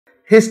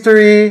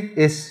History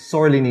is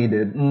sorely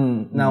needed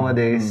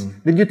nowadays.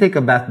 Did you take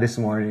a bath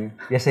this morning?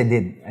 Yes, I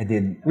did. I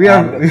did. We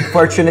are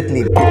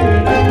Fortunately.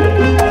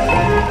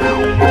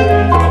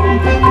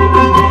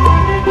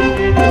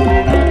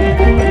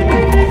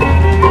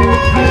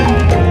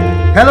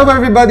 Hello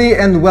everybody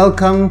and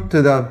welcome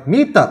to the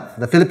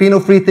Meetup, the Filipino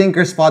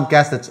Freethinkers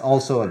podcast that's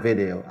also a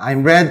video.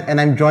 I'm Red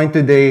and I'm joined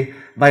today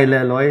by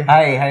Leloy.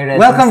 Hi, Red.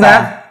 Welcome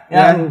back.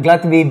 Yeah, I'm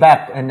glad to be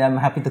back and I'm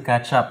happy to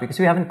catch up because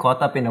we haven't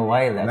caught up in a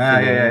while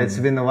actually. It's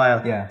been a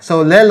while. Yeah.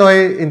 So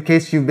Leloy, in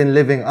case you've been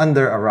living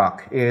under a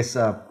rock, is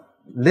a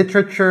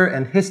literature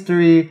and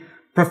history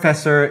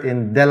professor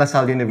in De La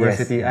Salle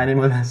University, Yes.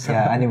 Ánimo La Salle.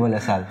 Yeah, Ánimo La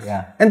Salle,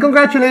 yeah. And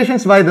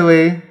congratulations, by the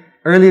way.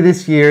 Early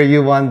this year,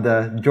 you won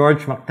the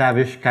George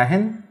McTavish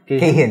Cahin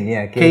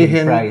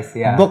Prize,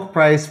 yeah. Book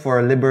Prize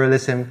for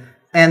Liberalism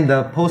and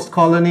the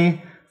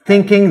Post-Colony,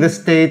 Thinking the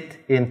State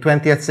in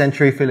 20th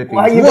Century Philippines.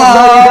 Wow, you got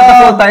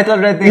the full title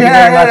right there.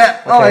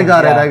 Yeah. Oh, I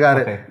got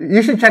it. Okay.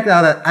 You should check it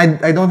out.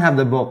 I don't have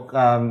the book.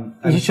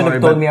 You should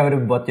have told me I would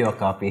have bought you a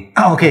copy.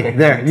 Oh, okay.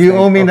 There. You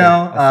owe me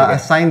now a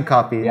signed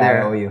copy. Yeah,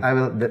 there. I owe you. I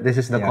will. This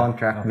is the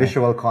contract,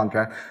 visual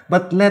contract.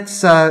 But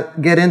let's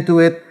get into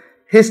it.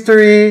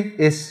 History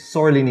is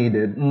sorely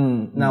needed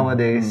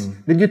nowadays.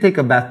 Did you take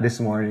a bath this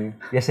morning?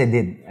 Yes, I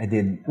did. I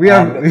did. We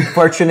are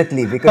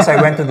fortunately, because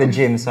I went to the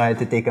gym, so I had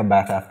to take a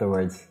bath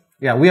afterwards.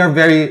 Yeah, we are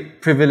very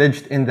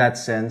privileged in that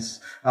sense.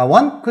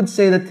 One could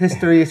say that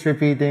history is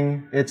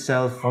repeating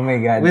itself. Oh my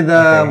God. With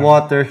the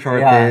water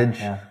shortage.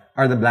 Yeah.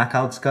 Are the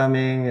blackouts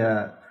coming?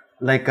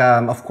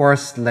 Of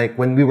course, like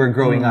when we were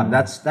growing up,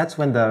 that's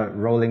when the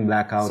rolling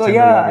blackouts. So and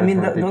yeah, the I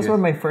mean, water those were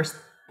my first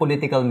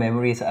political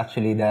memories,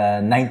 actually, the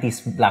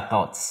 90s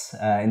blackouts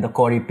in the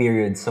Cory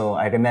period. So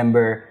I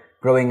remember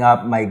growing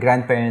up, my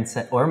grandparents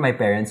or my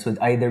parents would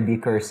either be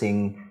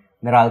cursing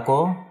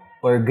Meralco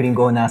or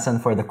Gringo Nasan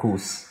for the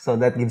coups. So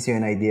that gives you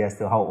an idea as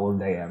to how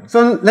old I am.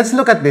 So let's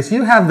look at this.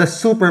 You have the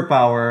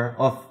superpower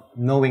of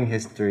knowing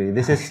history.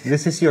 This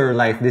is your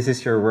life. This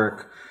is your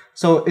work.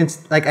 So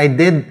it's like I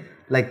did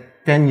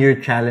like 10-year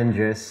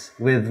challenges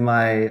with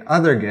my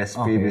other guests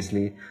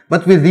previously.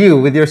 But with you,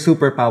 with your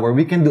superpower,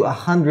 we can do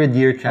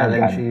 100-year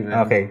challenge even.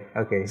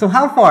 Okay. So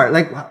how far?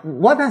 Like,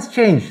 what has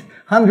changed?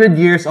 100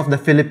 years of the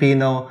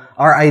Filipino,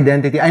 our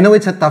identity. I know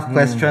it's a tough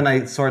question.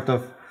 I sort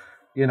of,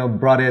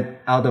 brought it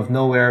out of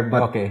nowhere.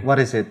 But what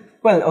is it?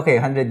 Well,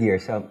 100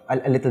 years. A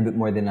little bit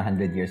more than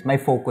 100 years. My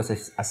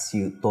focus, as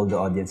you told the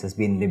audience, has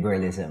been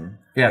liberalism.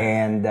 Yeah.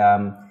 And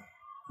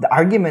the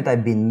argument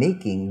I've been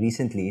making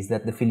recently is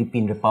that the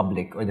Philippine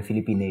Republic or the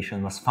Philippine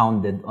nation was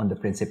founded on the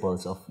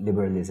principles of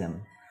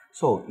liberalism.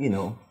 So,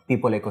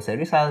 people like Jose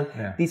Rizal,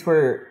 these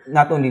were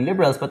not only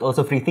liberals but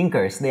also free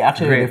thinkers. They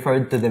actually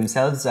referred to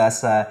themselves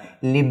as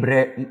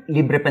libres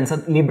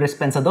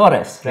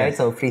pensadores, right? Yes.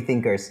 So, free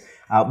thinkers.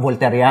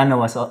 Voltairiano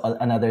was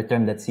another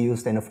term that's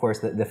used, and of course,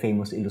 the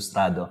famous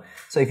Ilustrado.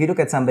 So, if you look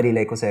at somebody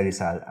like Jose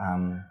Rizal,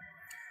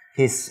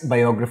 his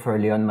biographer,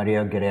 Leon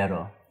Maria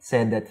Guerrero,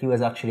 said that he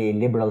was actually a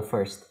liberal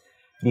first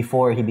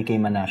before he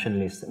became a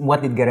nationalist.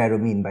 What did Guerrero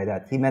mean by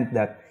that? He meant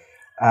that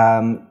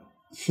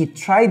he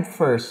tried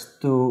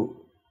first to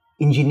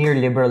engineer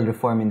liberal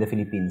reform in the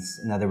Philippines.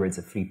 In other words,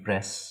 a free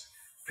press,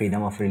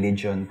 freedom of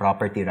religion,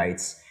 property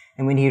rights.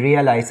 And when he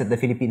realized that the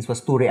Philippines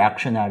was too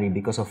reactionary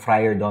because of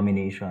friar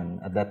domination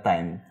at that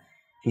time,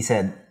 he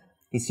said,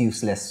 it's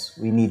useless.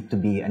 We need to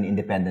be an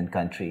independent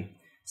country.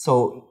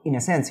 So, in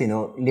a sense,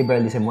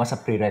 liberalism was a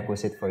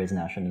prerequisite for his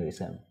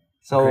nationalism.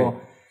 So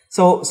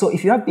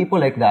if you have people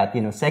like that,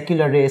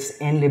 secularists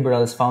and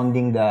liberals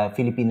founding the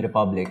Philippine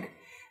Republic,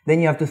 then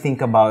you have to think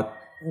about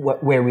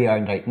where we are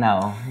right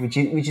now, which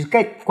is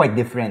quite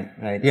different,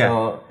 right?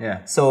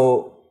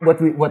 So what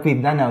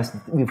we've done now is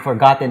we've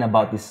forgotten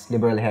about this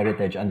liberal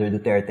heritage under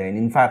Duterte, and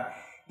in fact,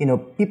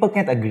 people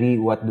can't agree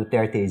what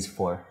Duterte is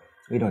for.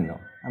 We don't know.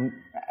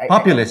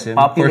 Populism,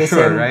 for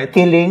sure, right?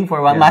 Killing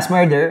for mass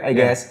murder, I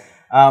guess.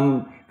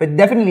 But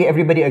definitely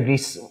everybody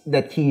agrees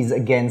that he's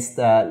against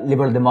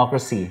liberal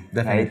democracy,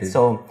 definitely. Right?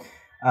 So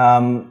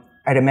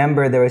I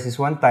remember there was this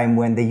one time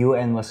when the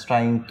UN was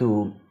trying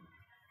to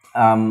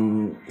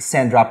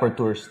send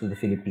rapporteurs to the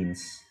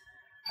Philippines.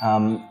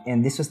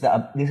 And this was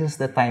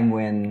the time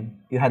when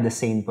you had the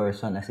same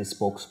person as his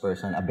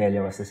spokesperson.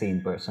 Abella was the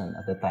same person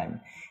at the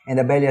time. And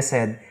Abella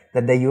said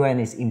that the UN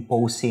is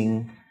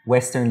imposing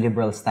Western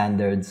liberal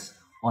standards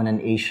on an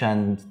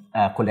Asian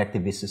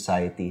collectivist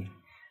society.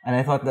 And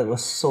I thought that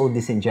was so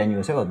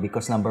disingenuous. Well,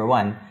 because number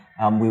one,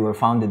 we were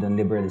founded on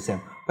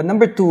liberalism. But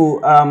number two,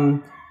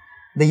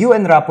 the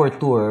UN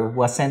rapporteur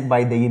was sent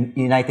by the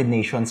United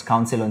Nations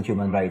Council on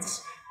Human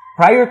Rights.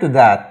 Prior to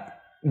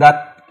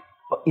that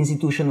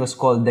institution was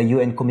called the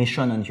UN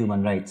Commission on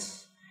Human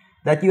Rights.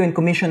 That UN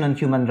Commission on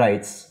Human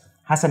Rights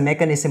has a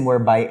mechanism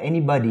whereby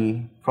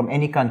anybody from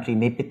any country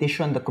may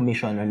petition the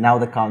Commission, or now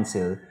the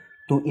Council,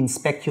 to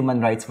inspect human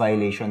rights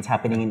violations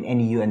happening in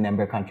any UN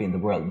member country in the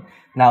world.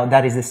 Now,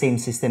 that is the same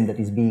system that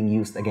is being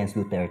used against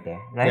Duterte,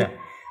 right?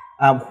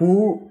 Yeah.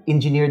 Who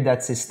engineered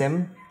that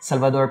system?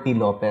 Salvador P.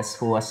 Lopez,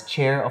 who was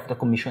chair of the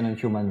Commission on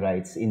Human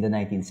Rights in the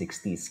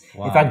 1960s.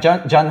 Wow. In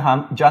fact,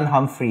 John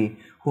Humphrey,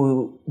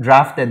 who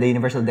drafted the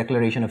Universal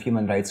Declaration of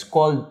Human Rights,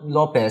 called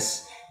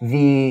Lopez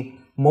the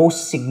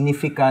most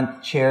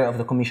significant chair of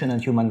the Commission on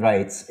Human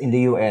Rights in the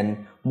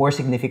UN, more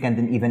significant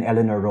than even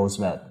Eleanor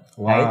Roosevelt.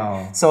 Wow.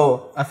 Right?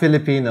 So a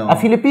Filipino.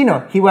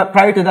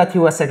 Prior to that, he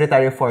was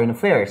Secretary of Foreign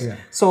Affairs. Yeah.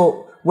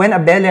 So when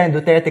Abella and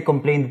Duterte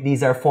complained that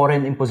these are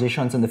foreign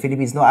impositions on the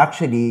Philippines, no,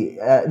 actually,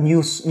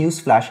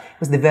 newsflash,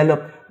 was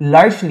developed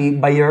largely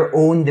by your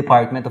own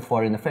Department of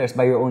Foreign Affairs,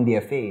 by your own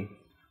DFA.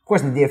 Of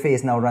course, the DFA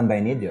is now run by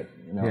an idiot.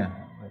 You know? Yeah.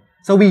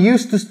 So we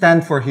used to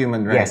stand for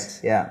human rights.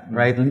 Yes, yeah.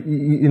 Right?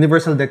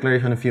 Universal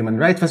Declaration of Human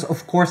Rights was,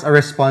 of course, a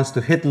response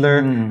to Hitler.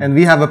 And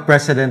we have a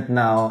president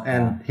now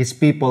and his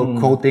people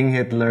quoting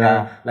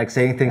Hitler, like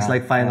saying things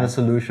like final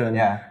solution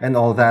and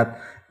all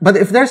that. But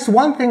if there's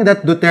one thing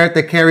that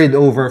Duterte carried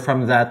over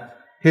from that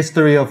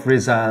history of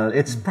Rizal,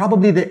 it's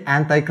probably the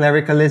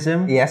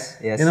anti-clericalism. Yes.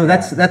 You know,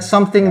 that's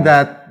something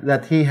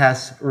that he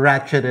has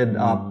ratcheted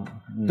up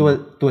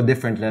to a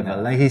different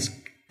level. Like he's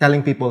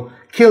telling people,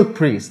 kill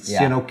priests,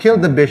 you know, kill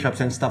the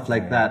bishops and stuff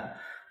like that.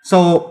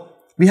 So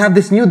we have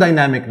this new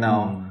dynamic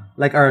now,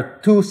 like our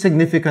two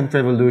significant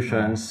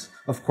revolutions.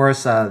 Of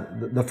course,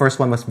 the first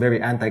one was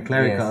very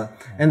anti-clerical.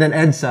 And then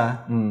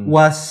EDSA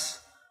was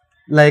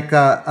like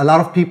a lot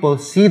of people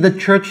see the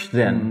church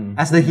then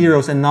as the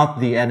heroes and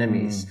not the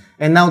enemies.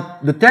 And now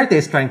Duterte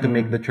is trying to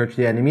make the church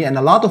the enemy. And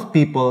a lot of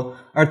people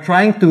are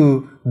trying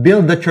to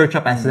build the church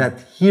up as that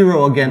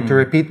hero again to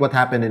repeat what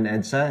happened in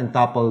EDSA and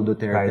topple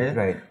Duterte.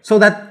 Right. So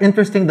that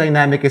interesting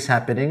dynamic is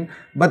happening.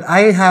 But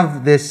I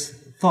have this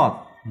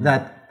thought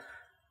that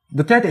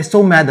Duterte is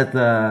so mad at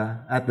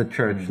the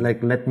church.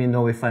 Like, let me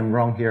know if I'm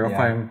wrong here, or if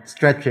I'm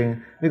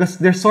stretching. Because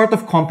there's sort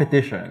of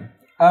competition.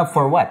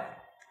 For what?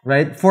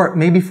 Right?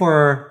 Maybe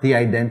for the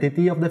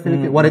identity of the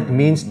Philippines, what it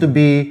means to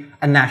be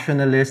a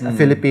nationalist, a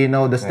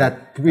Filipino. Does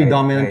that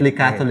predominantly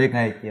Catholic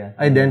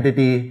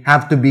identity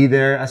have to be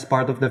there as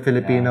part of the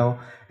Filipino?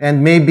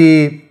 And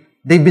maybe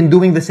they've been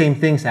doing the same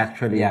things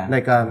actually.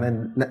 Like,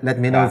 and let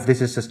me know if this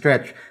is a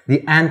stretch.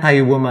 The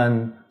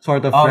anti-woman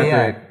sort of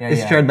rhetoric is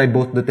shared by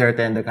both Duterte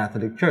and the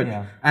Catholic Church.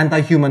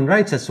 Anti-human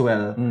rights as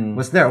well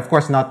was there. Of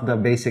course, not the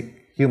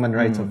basic human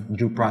rights of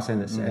due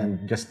process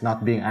and just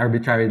not being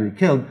arbitrarily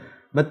killed,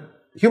 but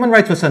human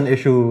rights was an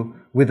issue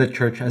with the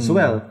church as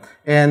well.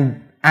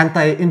 And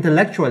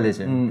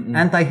anti-intellectualism,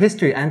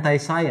 anti-history,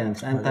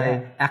 anti-science,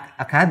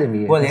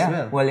 anti-academy as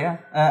well.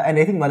 And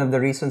I think one of the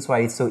reasons why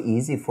it's so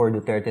easy for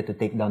Duterte to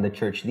take down the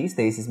church these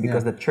days is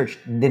because the church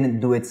didn't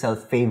do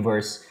itself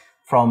favors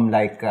from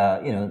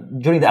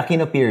during the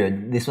Aquino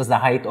period. This was the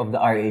height of the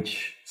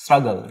RH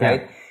struggle,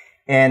 right?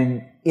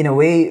 And in a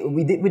way,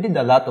 we did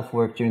a lot of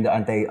work during the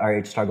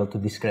anti-RH struggle to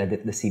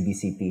discredit the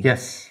CBCP.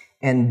 Yes.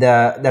 And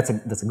that's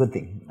a good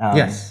thing.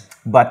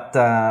 But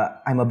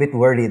I'm a bit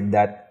worried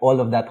that all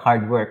of that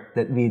hard work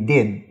that we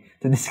did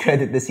to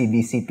discredit the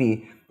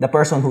CBCP, the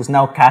person who's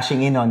now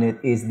cashing in on it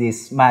is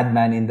this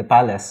madman in the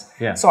palace.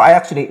 So I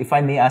actually, if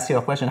I may ask you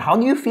a question, how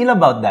do you feel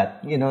about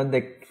that? You know,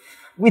 like,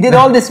 we did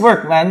all this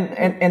work, man,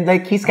 and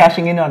like he's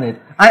cashing in on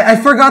it. I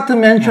forgot to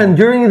mention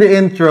during the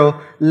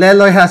intro,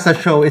 Leloy has a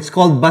show. It's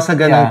called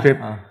Basagan Trip.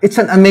 It's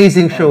an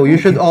amazing show. You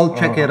should all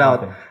check it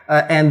out.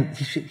 And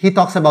he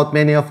talks about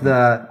many of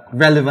the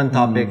relevant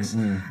topics.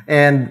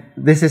 And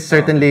this is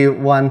certainly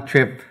one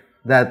trip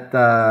that,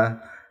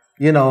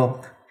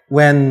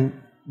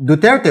 when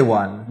Duterte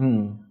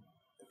won,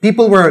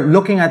 people were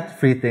looking at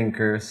free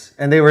thinkers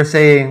and they were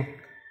saying,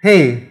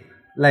 hey,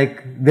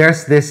 like,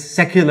 there's this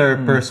secular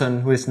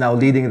person who is now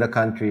leading the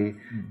country.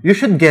 You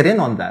should get in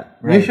on that.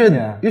 You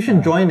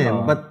should join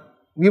him. But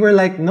we were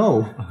like,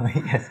 no.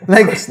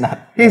 Like, of course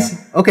not.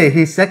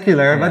 He's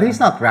secular, but he's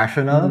not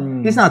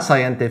rational. He's not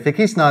scientific.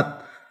 He's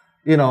not,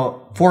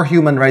 for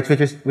human rights,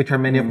 which are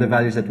many of the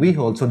values that we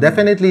hold. So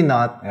definitely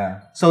not.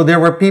 So there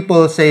were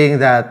people saying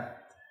that,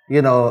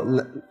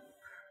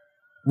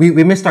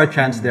 we missed our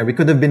chance there. We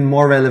could have been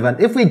more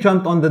relevant if we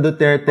jumped on the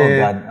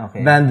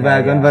Duterte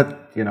bandwagon. But,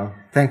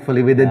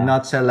 thankfully we did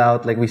not sell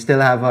out. Like, we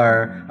still have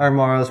our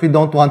morals. We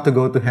don't want to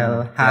go to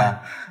hell.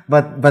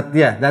 But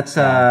that's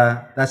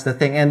the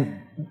thing. And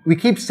we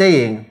keep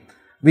saying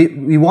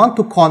we want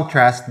to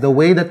contrast the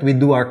way that we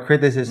do our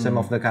criticism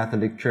of the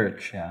Catholic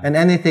Church and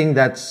anything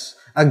that's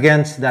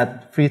against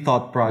that free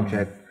thought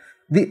project.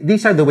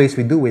 These are the ways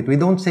we do it. We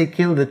don't say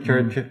kill the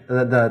church,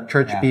 the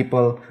church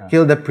people,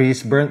 kill the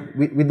priests, burn.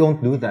 We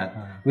don't do that.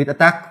 We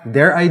attack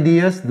their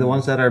ideas, the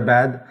ones that are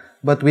bad,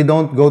 but we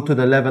don't go to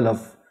the level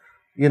of,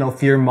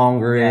 fear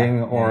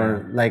mongering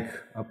or like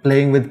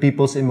playing with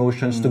people's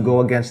emotions to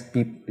go against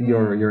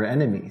your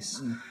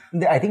enemies.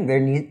 I think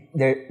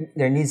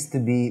there needs to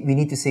be, we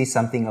need to say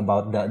something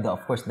about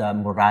of course the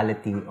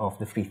morality of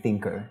the free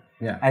thinker.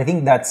 I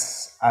think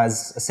that's,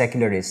 as a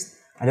secularist,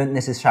 I don't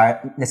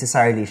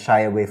necessarily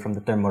shy away from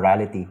the term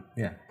morality.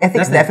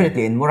 Ethics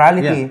definitely, and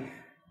morality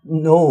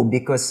no,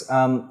 because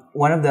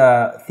one of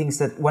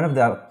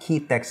the key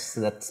texts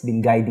that's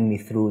been guiding me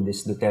through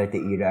this Duterte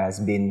era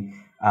has been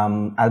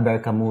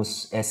Albert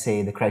Camus'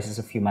 essay, The Crisis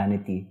of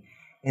Humanity.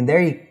 And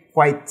there he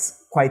quite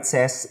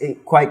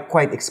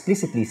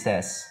explicitly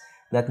says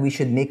that we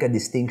should make a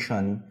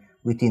distinction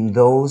between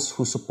those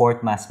who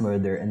support mass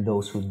murder and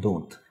those who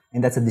don't.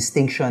 And that's a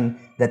distinction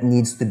that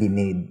needs to be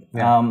made.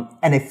 Yeah.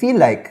 And I feel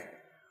like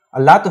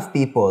a lot of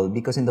people,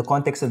 because in the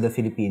context of the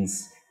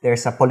Philippines,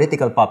 there's a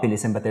political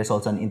populism, but there's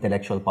also an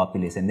intellectual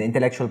populism. The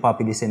intellectual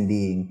populism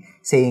being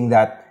saying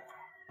that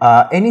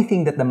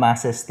anything that the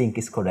masses think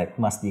is correct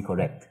must be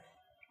correct.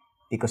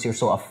 Because you're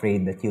so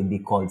afraid that you'll be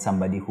called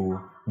somebody who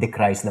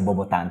decries the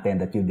Bobotante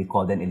and that you'll be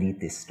called an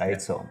elitist, right? Yeah.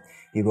 So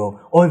you go,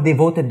 oh, if they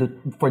voted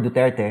for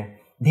Duterte,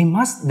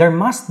 there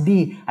must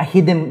be a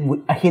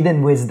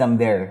hidden wisdom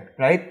there,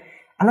 right?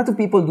 A lot of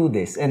people do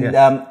this, and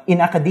yes. In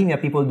academia,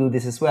 people do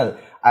this as well.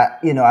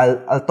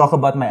 I'll talk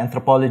about my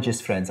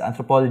anthropologist friends.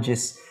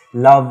 Anthropologists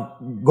love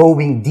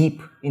going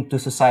deep into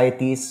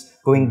societies,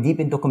 going deep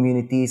into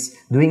communities,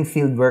 doing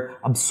field work,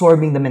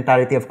 absorbing the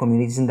mentality of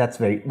communities, and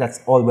that's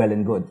all well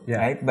and good, yeah.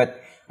 Right?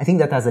 But I think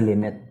that has a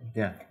limit.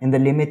 Yeah. And the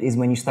limit is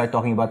when you start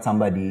talking about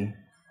somebody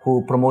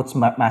who promotes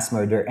mass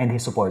murder and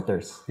his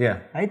supporters. Yeah.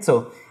 Right?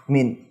 So, I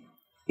mean,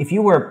 if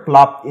you were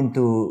plopped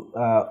into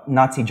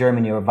Nazi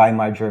Germany or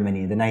Weimar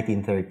Germany in the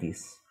 1930s,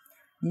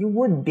 you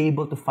would be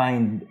able to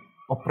find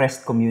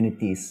oppressed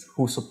communities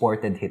who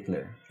supported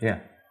Hitler. Yeah.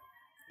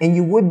 And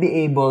you would be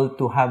able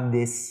to have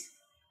this,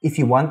 if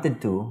you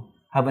wanted to,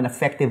 have an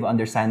effective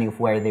understanding of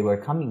where they were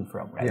coming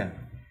from, right? Yeah.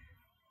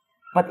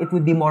 But it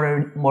would be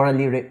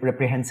morally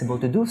reprehensible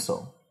to do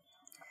so.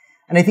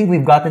 And I think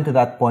we've gotten to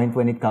that point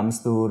when it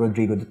comes to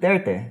Rodrigo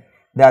Duterte,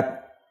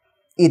 that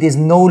it is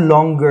no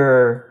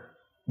longer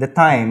the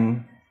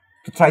time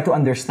to try to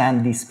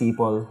understand these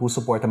people who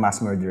support a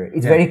mass murderer.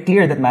 It's very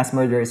clear that mass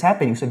murder is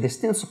happening, so if they're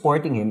still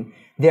supporting him,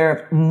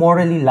 they're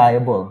morally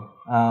liable.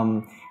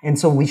 And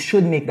so we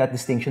should make that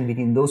distinction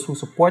between those who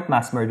support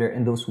mass murder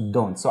and those who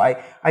don't. So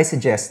I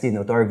suggest,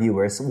 to our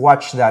viewers,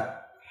 watch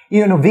that.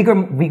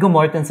 Viggo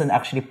Mortensen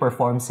actually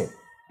performs it.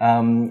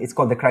 It's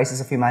called The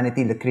Crisis of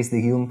Humanity, Le Crise de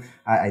Hume.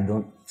 I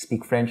don't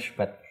speak French,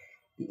 but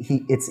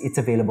it's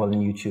available on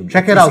YouTube.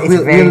 Check it out.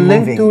 We'll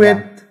link to it.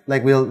 Yeah.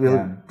 Like we'll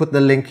put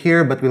the link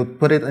here, but we'll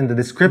put it in the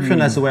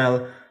description as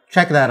well.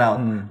 Check that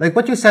out. Like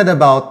what you said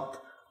about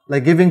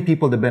like giving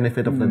people the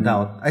benefit of the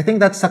doubt. I think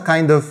that's a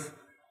kind of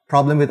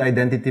problem with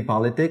identity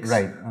politics,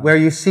 right? Where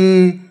you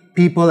see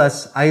people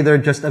as either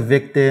just a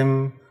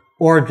victim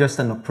or just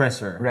an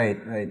oppressor.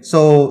 Right.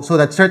 So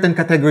that certain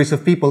categories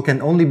of people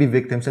can only be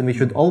victims and we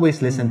should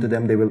always listen to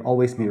them. They will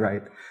always be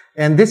right.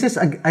 And this is,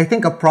 I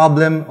think, a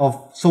problem of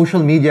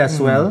social media as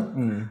well,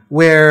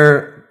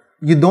 where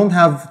you don't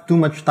have too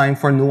much time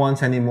for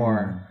nuance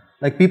anymore.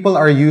 Like people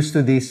are used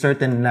to these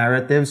certain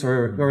narratives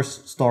or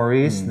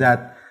stories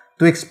that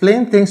to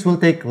explain things will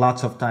take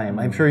lots of time.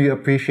 I'm sure you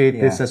appreciate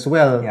this as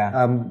well.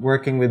 Yeah.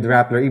 Working with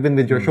Rappler, even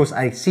with your shows,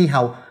 I see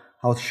how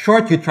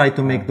short you try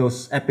to make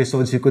those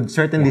episodes. You could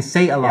certainly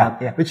say a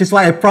lot, which is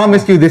why I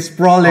promised you this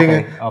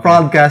sprawling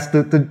broadcast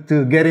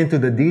to get into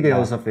the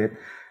details of it.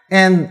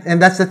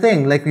 And that's the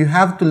thing. Like you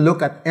have to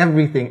look at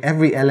everything,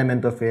 every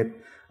element of it,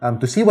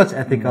 to see what's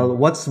ethical,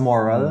 what's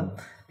moral,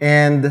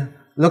 and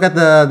look at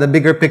the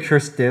bigger picture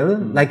still.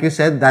 Like you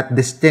said, that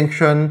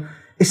distinction.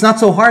 It's not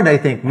so hard, I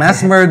think.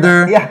 Mass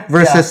murder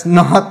versus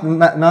not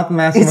mass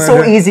murder. It's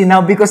so easy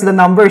now because the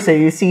numbers,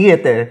 you see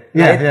it there.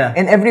 Right? Yeah.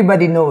 And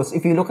everybody knows,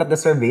 if you look at the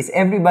surveys,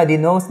 everybody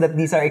knows that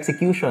these are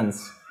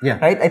executions. Yeah.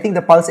 Right? I think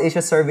the Pulse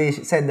Asia survey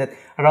said that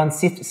around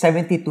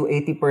 70 to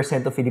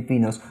 80% of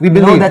Filipinos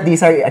know that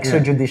these are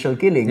extrajudicial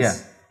killings. Yeah.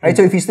 Right?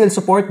 So if you still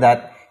support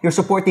that, you're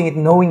supporting it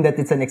knowing that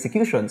it's an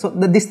execution. So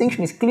the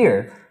distinction is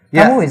clear.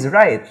 Camus is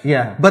right.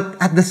 Yeah. But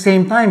at the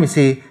same time, you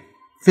see,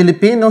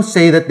 Filipinos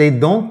say that they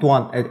don't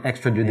want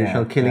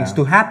extrajudicial killings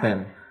to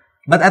happen.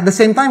 But at the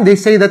same time, they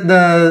say that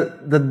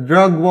the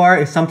drug war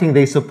is something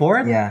they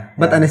support.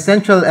 But an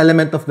essential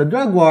element of the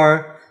drug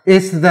war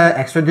is the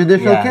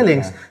extrajudicial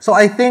killings. So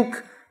I think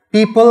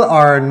people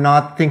are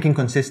not thinking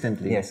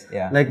consistently.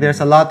 Like there's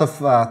a lot of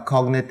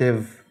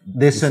cognitive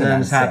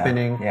dissonance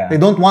happening. They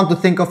don't want to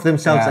think of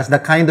themselves as the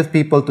kind of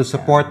people to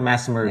support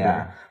mass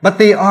murder. But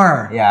they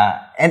are.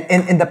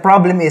 And the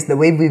problem is, the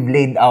way we've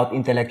laid out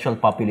intellectual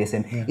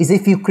populism is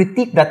if you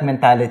critique that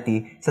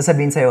mentality,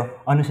 sasabihin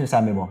sa'yo, ano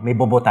sinasabi mo? May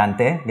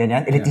bobotante?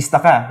 Ganyan?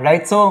 Elitista ka,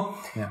 right? So,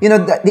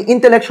 the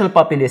intellectual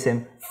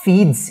populism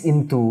feeds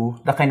into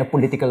the kind of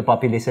political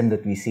populism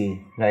that we see,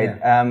 right?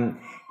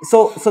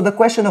 So the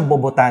question of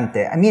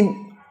bobotante, I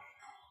mean,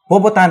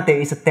 bobotante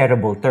is a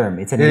terrible term.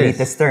 It's an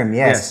elitist term,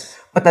 yes.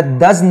 But that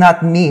does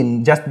not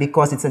mean, just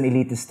because it's an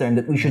elitist term,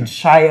 that we should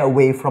shy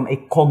away from a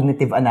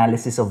cognitive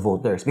analysis of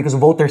voters. Because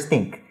voters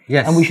think.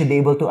 And we should be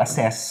able to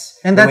assess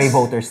the way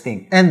voters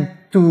think. And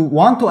to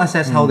want to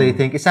assess how they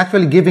think is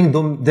actually giving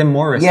them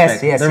more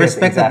respect. The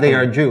respect that they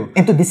are due.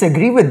 And to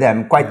disagree with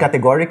them quite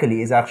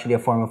categorically is actually a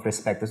form of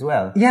respect as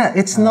well. Yeah,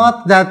 it's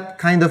not that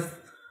kind of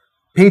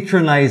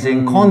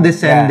patronizing,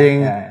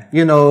 condescending,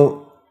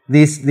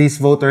 these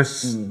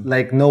voters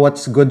like know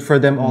what's good for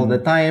them all the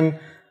time.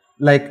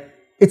 Like,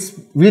 it's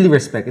really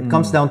respect. It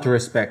comes down to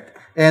respect.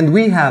 And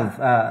we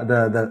have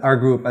our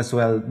group as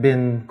well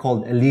been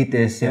called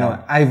elitist, you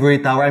know, ivory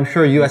tower. I'm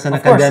sure you as an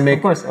academic,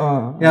 of course,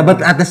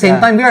 but at the same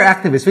time we are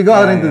activists. We go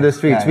out into the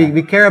streets.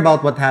 We care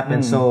about what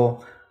happens. So,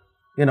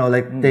 you know,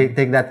 like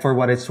take that for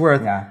what it's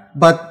worth.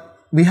 But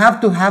we have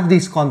to have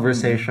these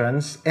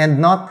conversations and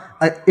not.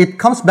 It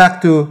comes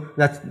back to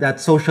that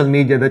social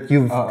media that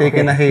you've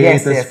taken a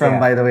hiatus from,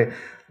 by the way.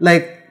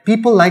 Like,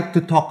 people like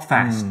to talk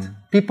fast.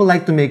 People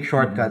like to make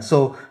shortcuts.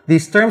 So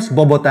these terms,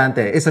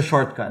 bobotante, is a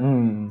shortcut.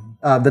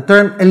 The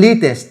term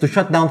elitist, to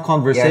shut down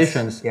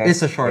conversations,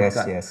 is a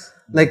shortcut.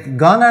 Like,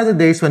 gone are the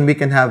days when we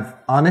can have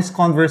honest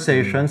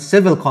conversations,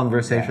 civil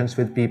conversations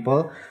with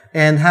people,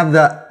 and have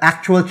the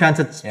actual chance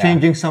at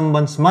changing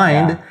someone's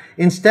mind,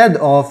 instead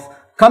of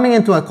coming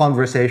into a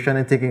conversation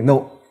and thinking,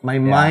 no, my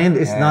mind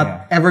is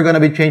not ever going to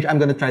be changed. I'm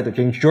going to try to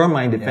change your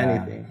mind, if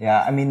anything.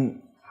 Yeah, I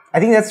mean, I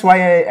think that's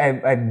why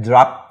I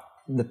dropped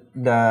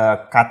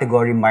the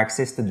category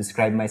Marxist to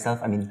describe myself.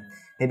 I mean,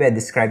 maybe I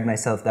described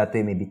myself that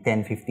way maybe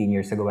 10, 15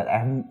 years ago, but I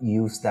haven't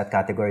used that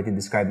category to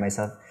describe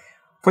myself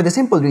for the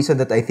simple reason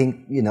that I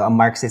think, you know, a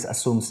Marxist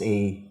assumes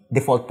a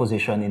default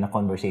position in a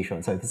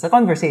conversation. So if it's a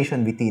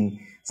conversation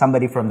between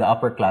somebody from the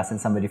upper class and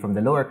somebody from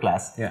the lower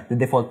class, the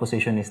default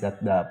position is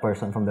that the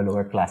person from the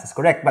lower class is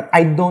correct. But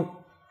I don't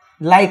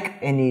like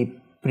any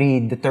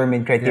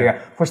predetermined criteria.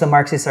 Of course, the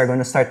Marxists are going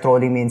to start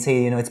trolling me and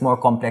say, you know, it's more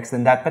complex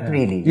than that. But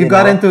really, you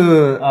got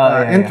into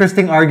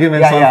interesting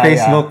arguments on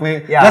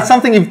Facebook. That's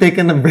something you've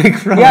taken a break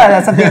from. Yeah,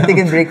 that's something I've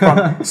taken a break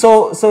from.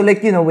 So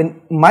like, you know,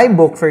 when my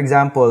book, for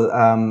example,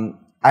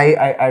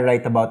 I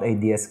write about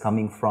ideas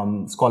coming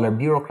from scholar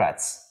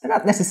bureaucrats. They're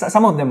not necessarily.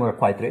 Some of them were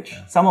quite rich.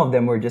 Some of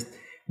them were just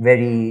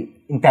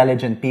very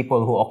intelligent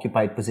people who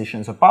occupied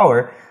positions of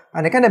power.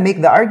 And I kind of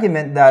make the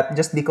argument that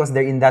just because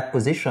they're in that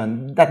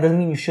position, that doesn't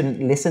mean you shouldn't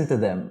listen to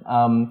them.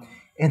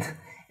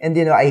 And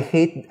you know,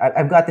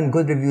 I've gotten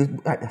good reviews.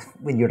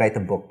 When you write a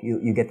book,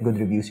 you get good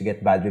reviews, you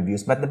get bad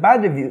reviews. But the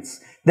bad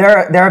reviews,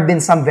 there have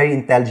been some very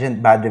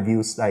intelligent bad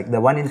reviews, like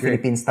the one in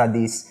Philippine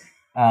Studies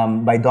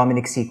by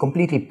Dominic C.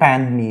 completely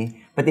panned me,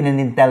 but in an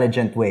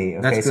intelligent way.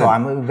 Okay, so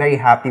I'm very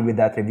happy with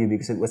that review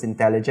because it was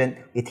intelligent.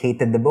 It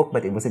hated the book,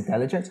 but it was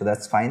intelligent, so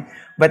that's fine.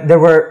 But there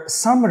were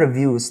some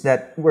reviews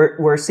that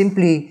were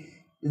simply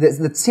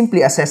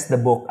assessed the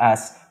book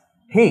as,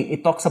 hey,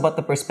 it talks about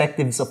the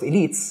perspectives of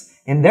elites,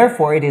 and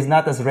therefore it is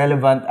not as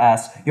relevant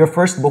as your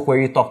first book where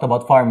you talked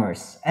about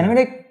farmers. And I'm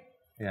like,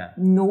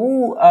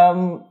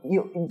 no,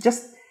 you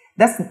just.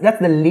 That's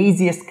the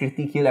laziest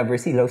critique you'll ever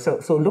see.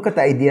 So look at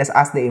the ideas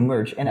as they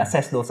emerge and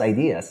assess those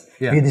ideas.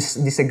 If you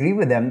disagree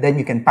with them, then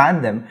you can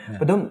pan them,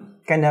 but don't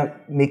kind of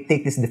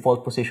take this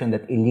default position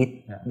that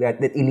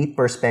that elite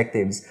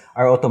perspectives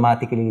are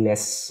automatically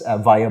less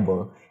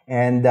viable.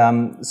 And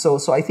so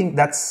I think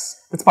that's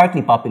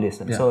partly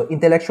populism. So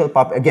intellectual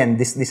again,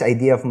 this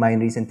idea of mine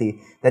recently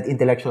that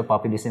intellectual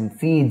populism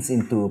feeds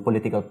into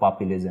political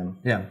populism.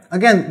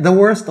 Again, the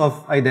worst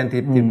of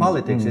identity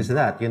politics is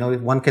that, you know,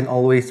 one can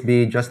always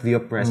be just the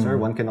oppressor,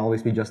 one can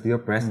always be just the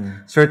oppressed.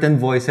 Certain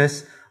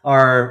voices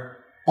are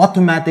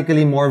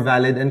automatically more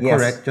valid and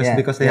correct just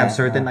because they have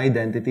certain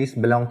identities,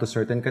 belong to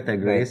certain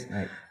categories.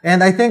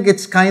 And I think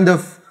it's kind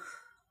of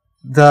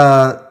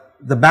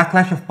the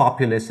backlash of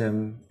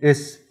populism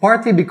is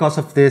partly because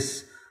of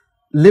this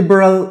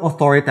liberal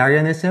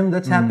authoritarianism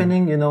that's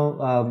happening. You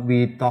know,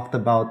 we talked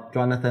about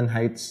Jonathan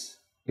Haidt's,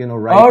 you know,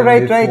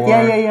 writing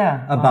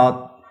before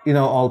about, you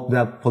know, all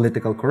the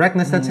political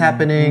correctness that's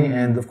happening.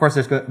 And of course,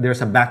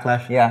 there's a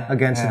backlash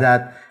against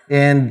that.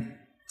 And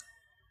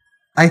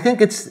I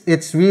think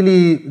it's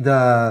really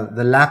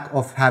the lack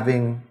of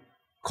having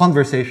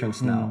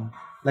conversations now.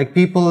 Like,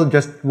 people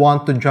just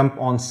want to jump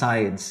on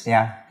sides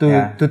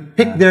to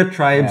pick their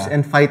tribes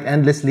and fight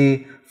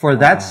endlessly for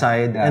that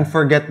side and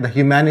forget the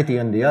humanity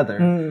on the other.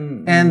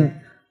 And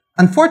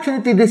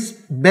unfortunately, this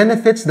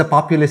benefits the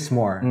populists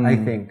more, I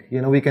think. You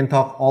know, we can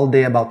talk all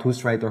day about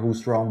who's right or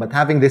who's wrong, but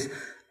having this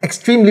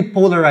extremely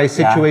polarized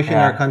situation in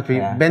our country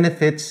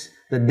benefits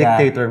the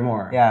dictator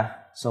more.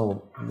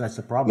 So that's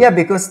the problem. Yeah,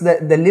 because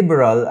the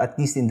liberal, at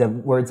least in the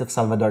words of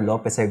Salvador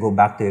Lopez, I go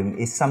back to him,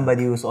 is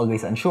somebody who's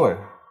always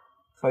unsure.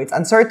 So it's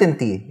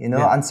uncertainty, you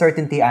know,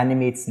 uncertainty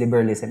animates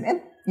liberalism. And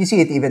you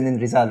see it even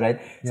in Rizal, right?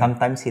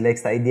 Sometimes he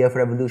likes the idea of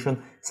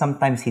revolution,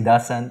 sometimes he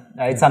doesn't,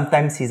 right?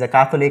 Sometimes he's a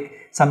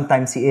Catholic,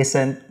 sometimes he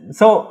isn't.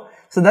 So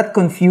that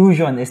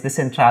confusion is the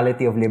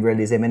centrality of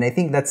liberalism. And I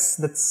think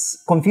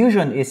that's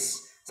confusion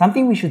is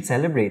something we should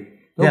celebrate.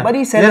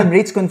 Nobody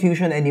celebrates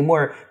confusion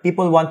anymore.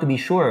 People want to be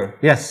sure.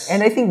 Yes.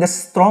 And I think the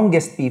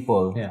strongest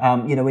people,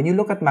 you know, when you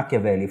look at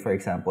Machiavelli, for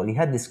example, he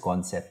had this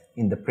concept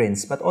in The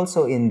Prince, but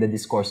also in the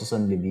Discourses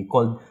on Libby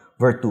called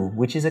virtue,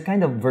 which is a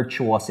kind of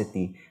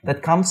virtuosity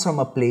that comes from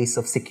a place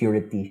of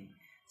security.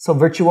 So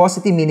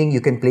virtuosity meaning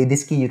you can play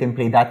this key, you can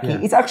play that key.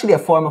 It's actually a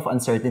form of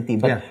uncertainty,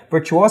 but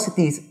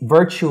virtuosity,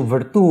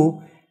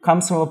 virtu,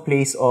 comes from a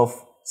place of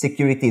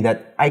security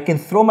that I can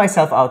throw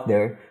myself out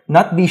there,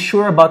 not be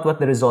sure about what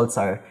the results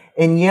are,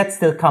 and yet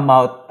still come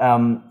out,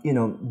 you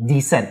know,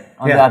 decent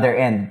on the other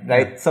end,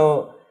 right?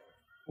 So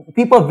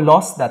people have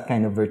lost that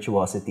kind of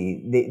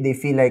virtuosity. They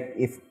feel like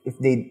if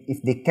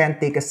they can't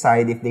take a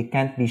side, if they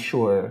can't be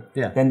sure,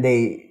 then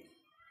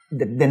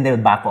they'll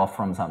back off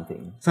from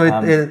something. So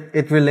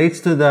it relates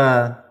to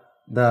the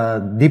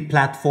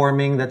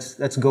deplatforming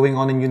that's going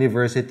on in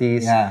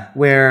universities,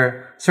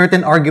 where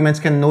certain arguments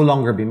can no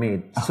longer be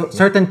made.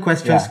 Certain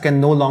questions can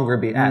no longer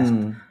be asked.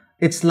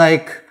 It's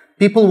like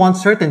people want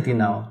certainty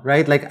now,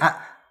 right? Like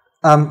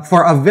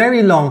for a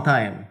very long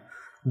time,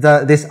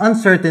 this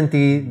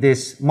uncertainty,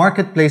 this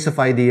marketplace of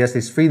ideas,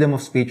 this freedom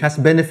of speech has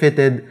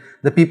benefited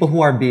the people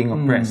who are being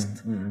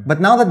oppressed. But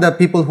now that the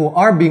people who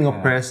are being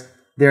oppressed,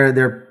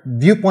 their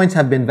viewpoints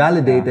have been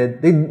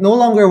validated, they no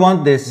longer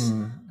want this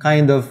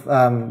kind of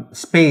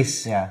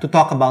space to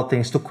talk about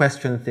things, to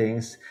question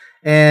things.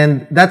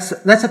 And that's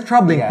a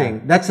troubling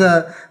thing. That's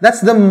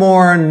the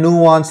more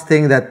nuanced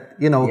thing that,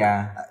 you know,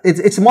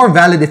 it's more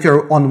valid if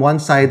you're on one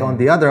side, on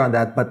the other on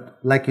that. But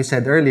like you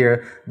said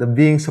earlier, the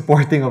being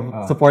supportive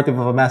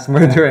of a mass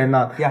murderer and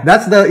not,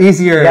 that's the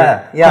easier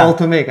call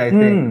to make, I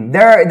think.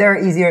 They're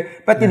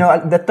easier. But, you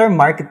know, the term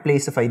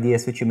marketplace of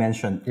ideas, which you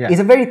mentioned, is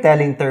a very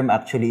telling term,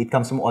 actually. It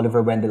comes from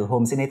Oliver Wendell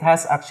Holmes, and it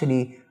has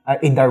actually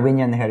a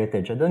Darwinian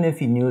heritage. I don't know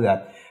if you knew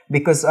that.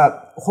 Because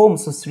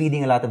Holmes was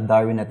reading a lot of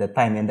Darwin at the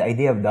time, and the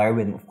idea of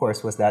Darwin, of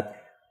course, was that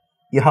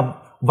you have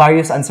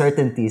various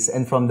uncertainties,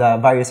 and from the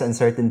various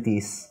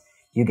uncertainties,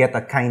 you get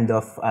a kind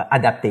of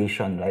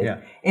adaptation,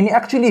 right? And he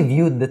actually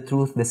viewed the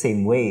truth the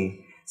same way.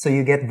 So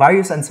you get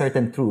various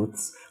uncertain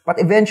truths, but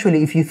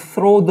eventually, if you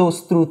throw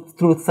those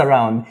truths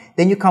around,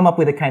 then you come up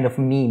with a kind of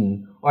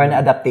mean or an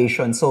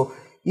adaptation. So,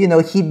 you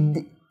know,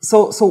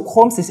 so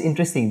Holmes is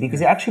interesting because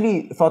he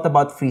actually thought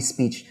about free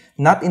speech,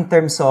 not in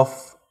terms of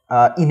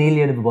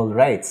inalienable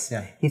rights.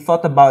 He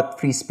thought about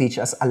free speech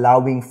as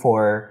allowing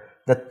for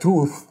the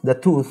truth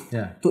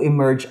to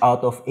emerge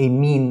out of a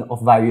mean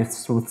of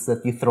various truths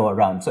that you throw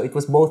around. So it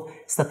was both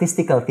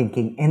statistical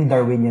thinking and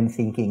Darwinian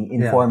thinking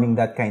informing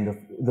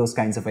those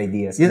kinds of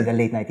ideas in the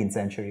late 19th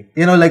century.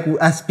 You know, like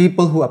as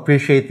people who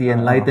appreciate the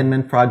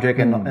Enlightenment project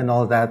and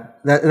all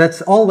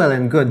that's all well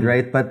and good,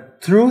 right?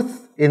 But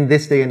truth in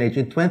this day and age,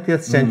 in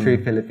 20th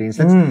century Philippines,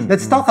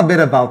 let's talk a bit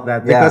about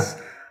that because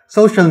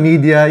social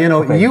media, you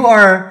know, you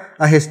are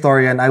a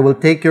historian. I will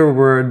take your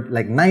word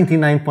like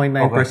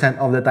 99.9%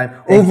 of the time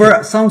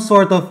over some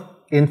sort of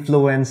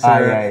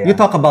influencer. You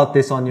talk about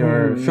this on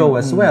your show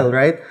as well,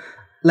 right?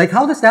 Like,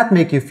 how does that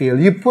make you feel?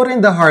 You put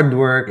in the hard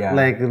work,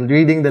 like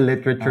reading the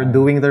literature,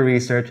 doing the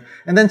research,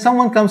 and then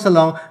someone comes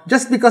along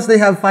just because they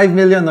have 5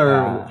 million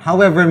or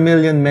however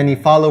many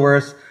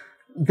followers,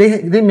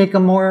 they make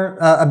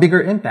a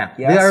bigger impact.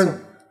 They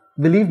are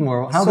believe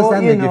more. How does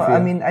that make you feel? I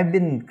mean, I've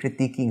been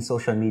critiquing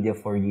social media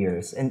for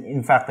years. And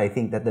in fact, I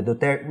think that the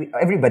Duterte,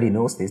 everybody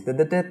knows this, the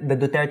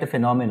Duterte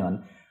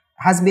phenomenon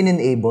has been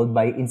enabled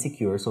by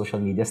insecure social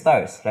media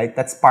stars, right?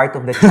 That's part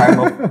of the charm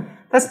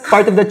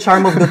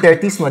of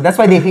Dutertismo. That's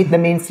why they hate the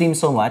mainstream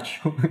so much.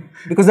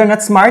 Because they're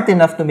not smart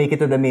enough to make it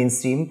to the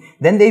mainstream.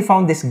 Then they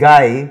found this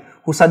guy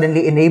who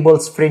suddenly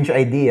enables fringe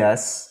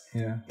ideas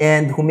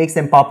and who makes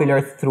them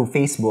popular through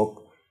Facebook.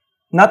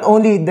 Not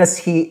only does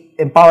he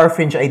empower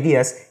fringe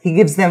ideas, he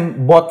gives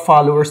them bot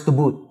followers to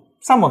boot.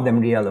 Some of them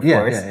real, of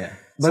course.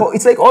 So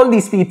it's like all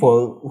these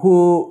people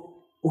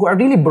who are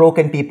really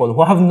broken people,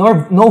 who have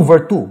no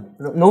virtue,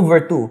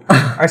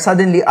 are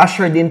suddenly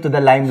ushered into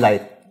the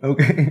limelight.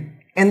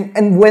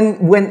 And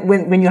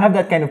when you have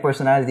that kind of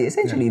personality,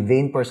 essentially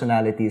vain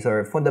personalities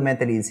or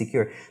fundamentally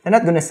insecure, they're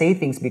not going to say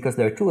things because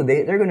they're true.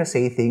 They're going to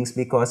say things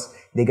because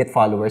they get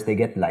followers, they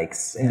get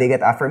likes, and they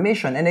get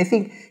affirmation. And I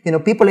think, you know,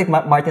 people like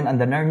Martin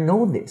Andanar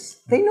know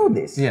this. They know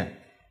this.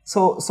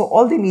 So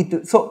all they need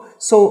to...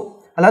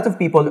 So a lot of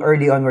people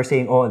early on were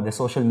saying, oh, the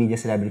social media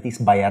celebrities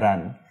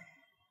bayaran.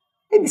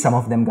 Maybe some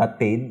of them got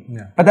paid,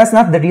 but that's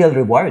not the real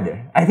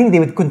reward. I think they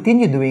would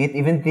continue doing it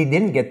even if they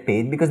didn't get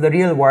paid, because the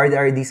real reward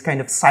are these kind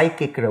of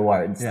psychic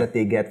rewards that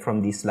they get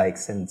from these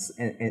likes and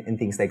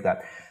things like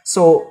that.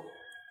 So,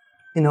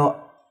 you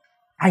know,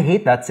 I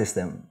hate that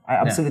system. I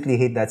absolutely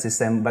hate that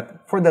system.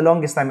 But for the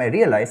longest time, I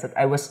realized that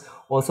I was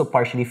also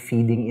partially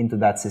feeding into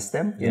that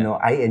system. You know,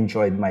 I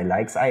enjoyed my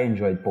likes. I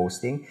enjoyed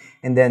posting.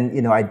 And then,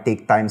 you know, I'd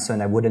take times when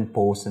I wouldn't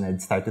post and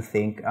I'd start to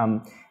think.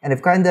 And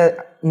I've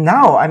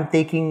now I'm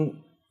taking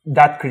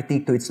that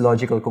critique to its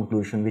logical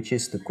conclusion, which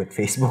is to quit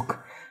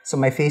Facebook. So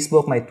my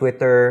Facebook, my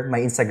Twitter, my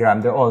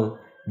Instagram, they're all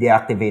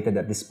deactivated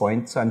at this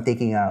point. So I'm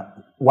taking a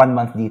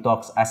 1-month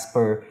detox as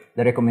per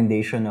the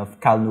recommendation of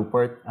Cal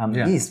Newport.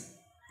 He's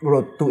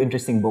wrote 2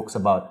 interesting books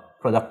about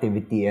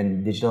productivity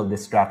and digital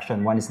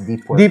distraction. One is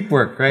Deep Work. Deep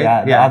Work, right?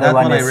 Yeah, the other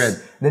one I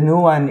read. The new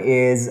one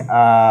is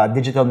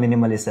digital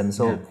minimalism.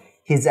 So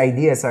his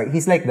ideas are,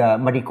 he's like the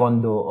Marie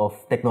Kondo of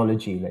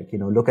technology. Like, you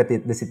know, look at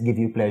it. Does it give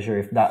you pleasure?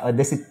 If that,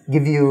 does it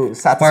give you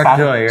satisfaction? Spark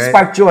joy, right?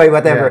 Spark joy,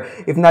 whatever.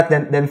 If not,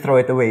 then throw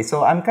it away.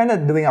 So I'm kind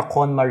of doing a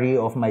KonMari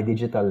of my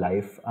digital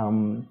life.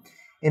 And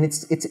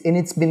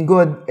it's been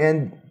good.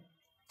 And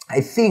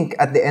I think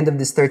at the end of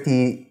this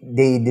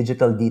 30-day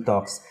digital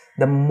detox,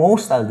 I'm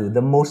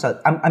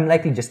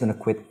likely just going to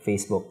quit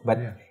Facebook. But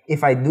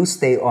if I do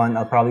stay on,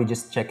 I'll probably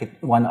just check it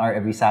 1 hour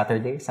every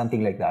Saturday,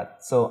 something like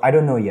that. So I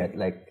don't know yet.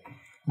 I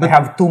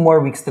have 2 more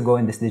weeks to go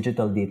in this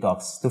digital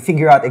detox to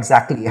figure out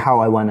exactly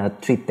how I want to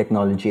treat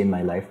technology in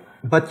my life.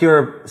 But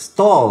your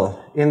stall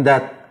in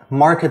that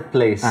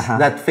marketplace,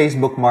 that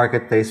Facebook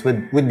marketplace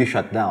would be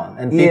shut down.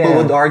 And people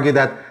would argue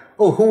that,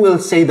 oh, who will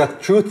say the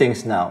true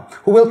things now?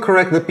 Who will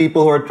correct the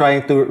people who are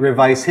trying to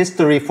revise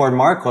history for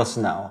Marcos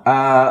now?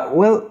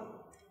 Well,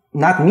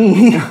 not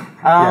me.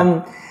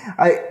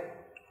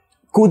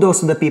 Kudos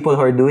to the people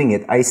who are doing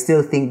it. I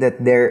still think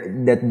that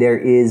there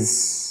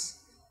is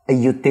a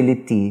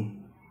utility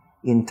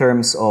in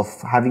terms of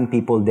having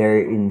people there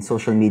in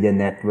social media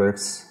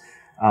networks,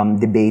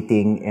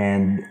 debating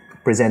and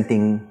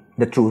presenting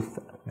the truth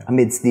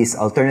amidst these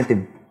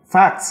alternative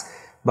facts.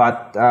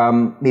 But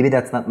maybe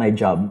that's not my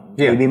job.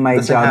 Maybe my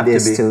job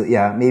is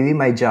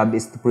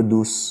to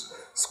produce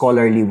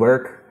scholarly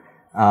work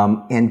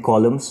and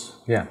columns,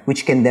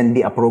 which can then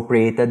be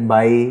appropriated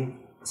by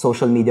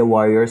social media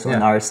warriors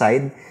on our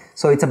side.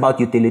 So it's about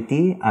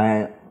utility.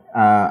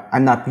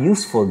 I'm not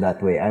useful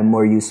that way. I'm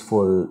more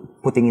useful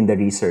putting in the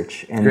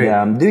research.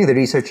 And doing the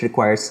research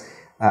requires,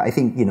 I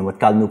think, what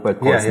Cal Newport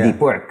calls deep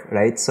work,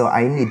 right? So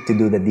I need to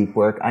do the deep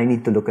work. I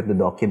need to look at the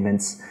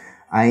documents.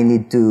 I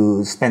need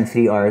to spend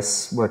 3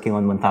 hours working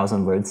on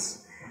 1,000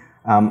 words.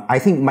 I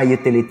think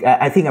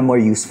I think I'm more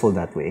useful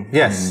that way.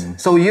 Yes.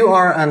 So you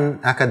are an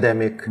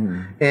academic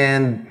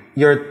and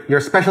your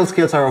special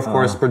skills are, of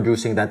course,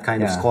 producing that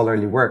kind of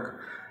scholarly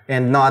work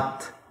and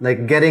not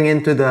like getting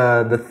into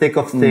the thick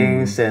of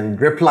things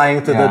and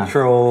replying to the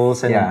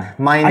trolls and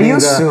minding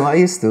I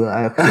used to.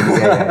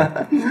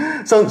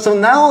 Actually, So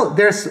now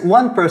there's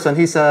one person.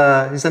 He's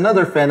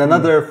another friend,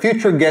 another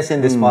future guest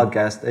in this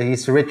podcast.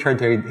 He's Richard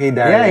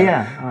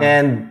Haydaria.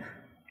 And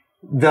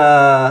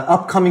the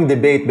upcoming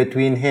debate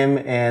between him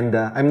and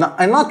I'm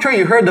not sure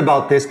you heard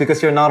about this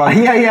because you're not on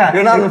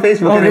you're not on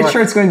Facebook anymore.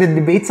 Richard's going to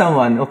debate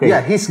someone. Okay.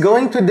 Yeah, he's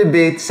going to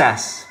debate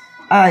SAS.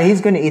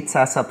 He's going to eat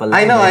SAS up a lot.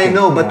 I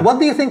know, but what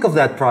do you think of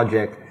that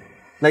project?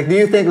 Like, do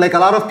you think, like a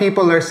lot of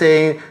people are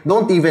saying,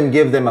 don't even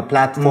give them a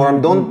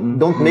platform,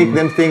 don't make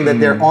them think that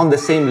they're on the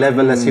same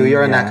level as you.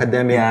 You're an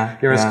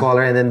academic, you're a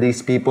scholar, and then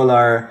these people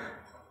are,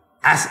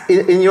 as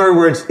in your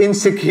words,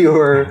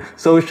 insecure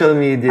social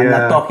media. I'm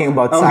not talking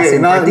about SAS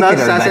in particular. Not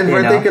SAS in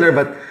particular,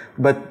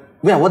 but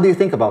yeah, what do you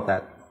think about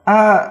that?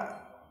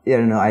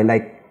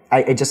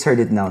 I just heard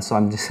it now, so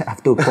I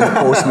have to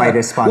compose my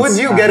response. Would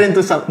you get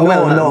into some?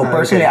 No,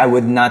 personally, I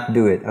would not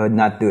do it.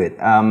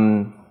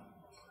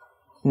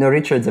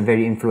 Richard's a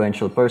very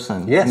influential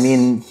person. Yes. I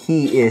mean,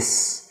 he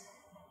is,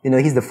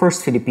 he's the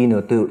first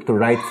Filipino to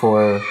write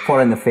for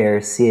Foreign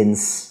Affairs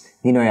since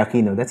Ninoy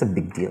Aquino. That's a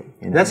big deal.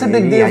 That's a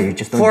big deal. You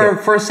just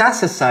for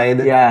SAS's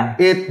side,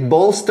 it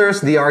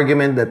bolsters the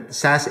argument that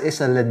SAS is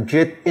a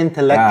legit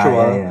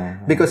intellectual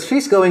because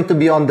she's going to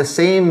be on the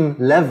same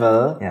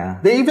level.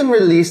 They even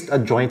released a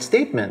joint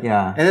statement.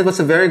 And it was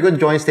a very good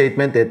joint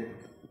statement. It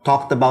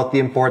talked about the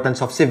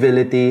importance of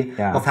civility,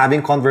 of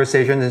having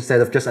conversations instead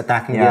of just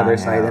attacking the other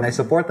side. And I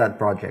support that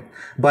project.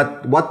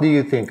 But what do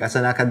you think as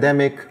an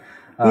academic?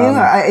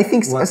 I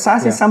think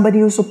SAS is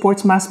somebody who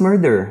supports mass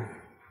murder.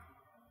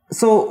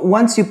 So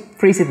once you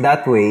phrase it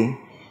that way,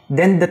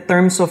 then the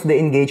terms of the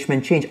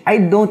engagement change. I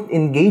don't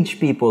engage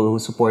people who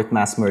support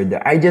mass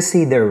murder. I just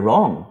say they're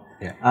wrong.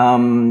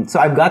 So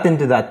I've gotten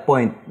to that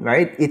point,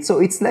 right? It's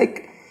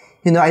like,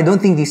 I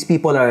don't think these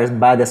people are as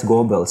bad as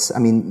Goebbels. I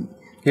mean,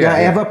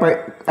 I have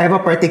a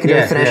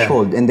particular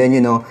threshold, and then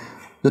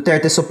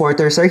Duterte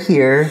supporters are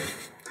here,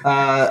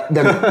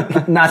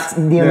 the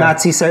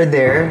neo-Nazis are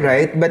there,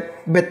 right?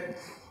 But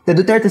the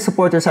Duterte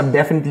supporters have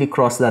definitely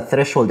crossed that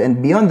threshold,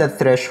 and beyond that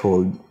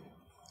threshold,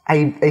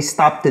 I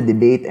stop the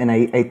debate and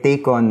I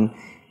take on,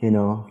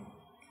 the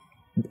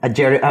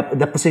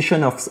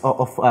position of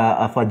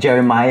a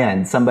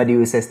Jeremiah, somebody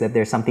who says that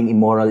there's something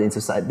immoral in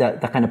society,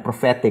 the kind of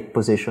prophetic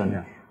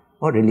position.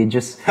 Or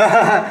religious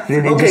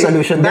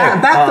solution there.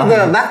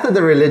 Back to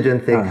the religion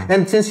thing.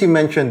 And since you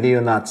mentioned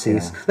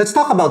neo-Nazis, let's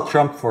talk about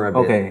Trump for a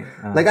bit.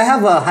 I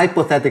have a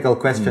hypothetical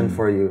question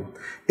for you.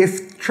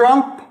 If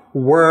Trump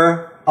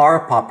were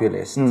our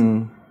populist,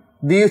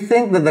 do you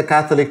think that the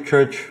Catholic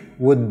Church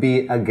would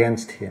be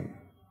against him?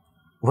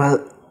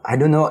 Well, I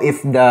don't know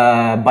if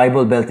the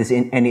Bible Belt is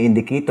any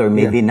indicator.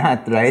 Maybe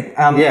not, right?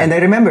 And I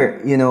remember,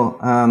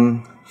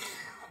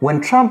 when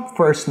Trump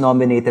first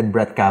nominated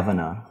Brett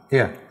Kavanaugh,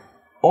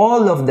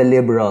 all of the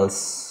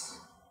liberals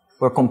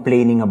were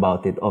complaining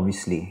about it,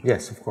 obviously.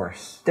 Yes, of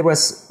course.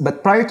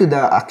 But prior to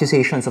the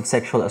accusations of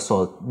sexual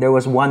assault, there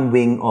was one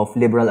wing of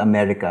liberal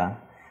America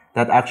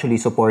that actually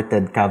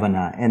supported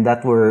Kavanaugh, and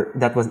that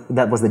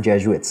was the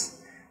Jesuits.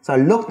 So I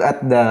looked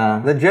at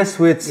the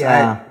Jesuits.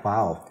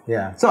 Wow.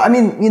 So I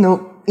mean,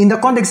 in the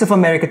context of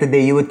America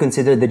today, you would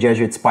consider the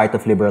Jesuits part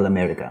of liberal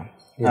America.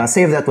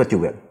 Say of that what you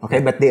will, okay?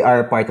 But they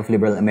are part of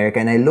liberal America,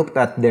 and I looked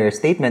at their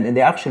statement, and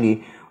they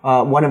actually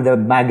one of the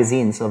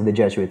magazines of the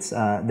Jesuits,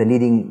 the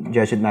leading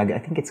Jesuit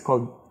magazine, I think it's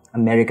called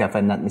America, if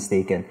I'm not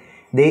mistaken,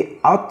 they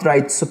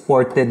outright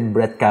supported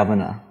Brett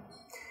Kavanaugh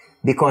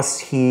because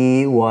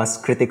he was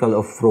critical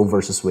of Roe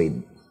versus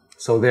Wade.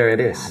 So there it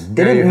is.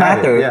 Didn't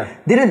matter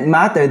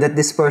that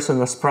this person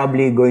was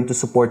probably going to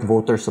support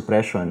voter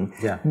suppression.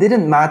 Yeah.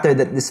 Didn't matter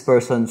that this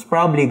person's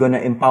probably going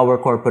to empower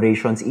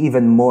corporations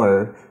even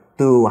more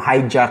to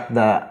hijack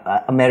the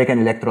American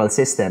electoral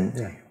system.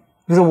 Yeah.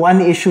 It was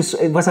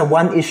a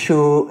one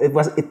issue.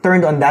 It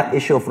turned on that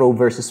issue of Roe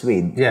versus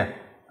Wade. Yeah.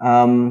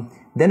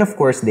 Then of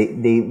course they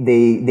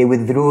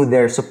withdrew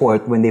their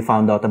support when they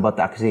found out about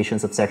the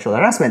accusations of sexual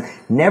harassment.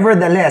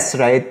 Nevertheless,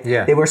 right?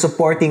 Yeah. They were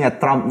supporting a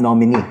Trump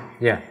nominee.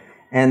 Yeah.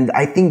 And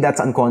I think that's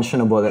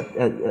unconscionable.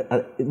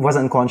 It was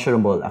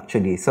unconscionable,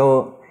 actually.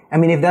 So, I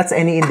mean, if that's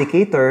any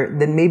indicator,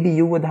 then maybe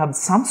you would have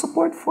some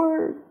support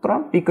for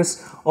Trump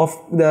because of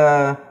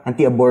the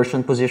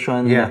anti-abortion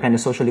position, the kind of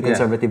socially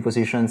conservative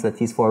positions that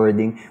he's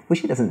forwarding, which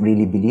he doesn't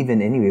really believe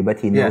in anyway, but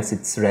he knows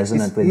it's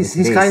resonant with his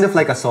base. He's kind of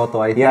like a Soto,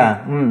 I think.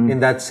 Yeah.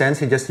 In that sense,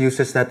 he just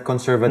uses that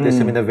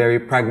conservatism in a very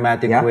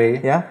pragmatic way.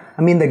 Yeah.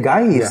 I mean, the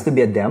guy used to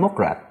be a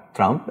Democrat,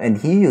 Trump, and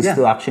he used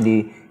to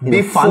actually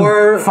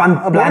fund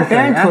Planned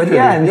Parenthood,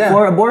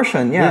 for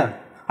abortion,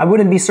 I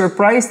wouldn't be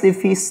surprised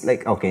if he's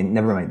like, okay,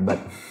 never mind, but...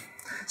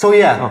 So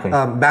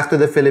back to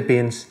the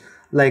Philippines,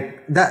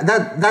 like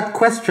that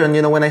question,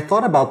 you know, when I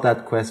thought about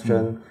that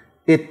question,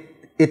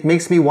 it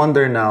makes me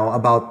wonder now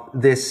about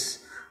this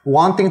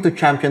wanting to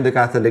champion the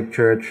Catholic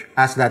Church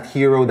as that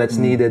hero that's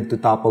needed to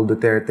topple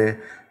Duterte.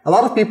 A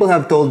lot of people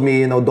have told me,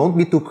 you know, don't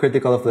be too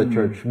critical of the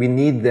church. We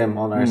need them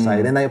on our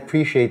side. And I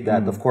appreciate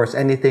that. Of course,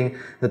 anything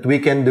that we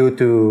can do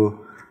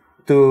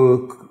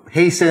to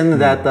hasten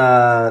that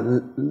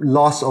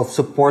loss of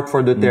support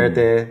for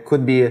Duterte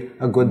could be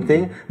a good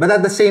thing. But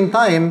at the same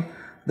time,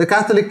 the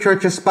Catholic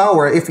Church's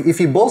power, if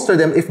you bolster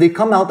them, if they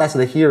come out as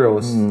the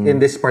heroes in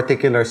this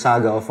particular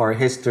saga of our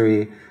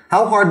history,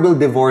 how hard will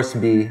divorce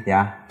be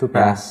to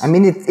pass? I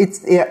mean,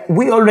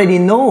 we already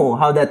know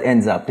how that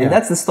ends up. And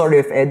that's the story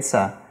of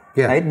EDSA.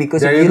 Right?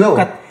 Because there if you look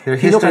at their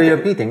history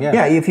repeating,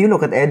 if you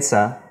look at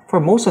EDSA, for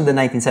most of the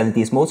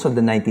 1970s, most of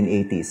the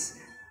 1980s,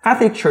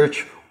 Catholic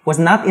Church was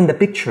not in the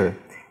picture.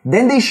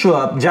 Then they show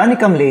up, Johnny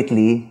Come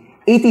Lately,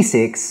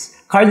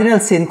 86, Cardinal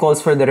Sin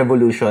calls for the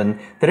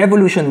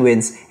revolution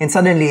wins, and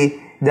suddenly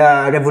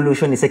the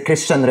revolution is a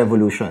Christian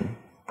revolution.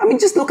 I mean,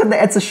 just look at the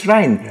EDSA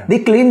shrine. They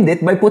claimed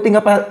it by putting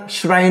up a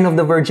shrine of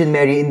the Virgin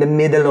Mary in the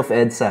middle of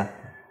EDSA.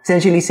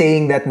 Essentially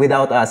saying that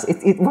without us,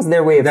 it was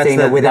their way of saying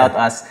that without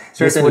us,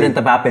 this wouldn't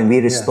have happened.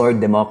 We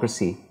restored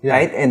democracy,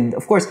 right? And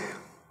of course,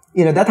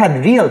 you know, that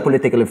had real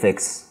political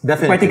effects.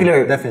 Definitely. In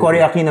particular, Cory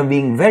Aquino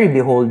being very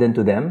beholden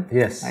to them.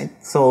 Yes. Right?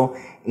 So,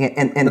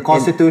 and the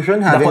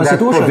Constitution, having that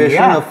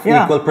provision of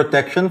equal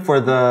protection for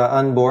the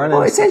unborn.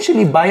 Well,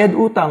 essentially, bayad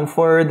utang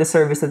for the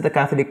service that the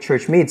Catholic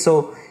Church made.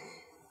 So,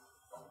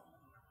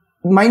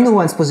 my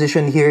nuanced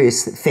position here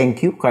is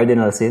thank you,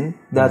 Cardinal Sin.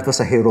 That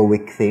was a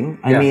heroic thing.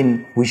 I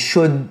mean, we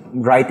should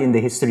write in the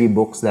history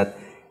books that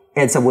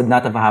EDSA would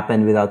not have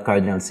happened without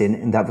Cardinal Sin,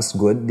 and that was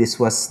good. This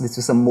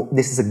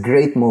is a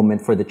great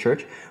moment for the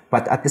church.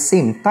 But at the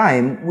same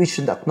time, we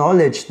should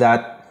acknowledge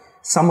that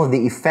some of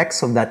the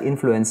effects of that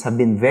influence have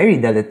been very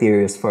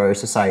deleterious for our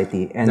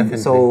society. And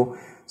so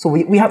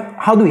we have,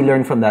 how do we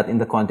learn from that in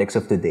the context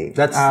of today?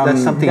 That's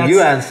something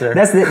you answer.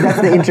 That's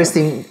the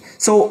interesting.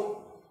 So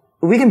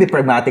we can be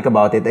pragmatic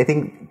about it. I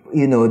think,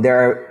 you know, there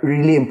are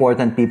really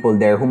important people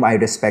there whom I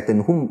respect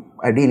and whom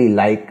I really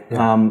like.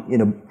 You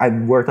know,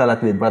 I've worked a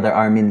lot with Brother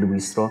Armin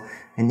Luistro,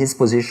 and his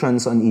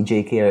positions on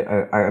EJK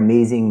are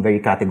amazing, very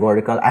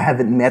categorical. I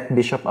haven't met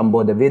Bishop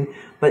Ambo David,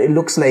 but it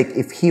looks like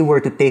if he were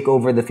to take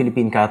over the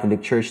Philippine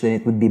Catholic Church, then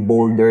it would be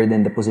bolder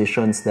than the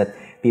positions that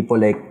people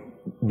like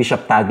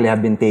Bishop Tagle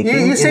have been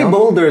taking. You say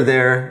bolder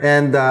there,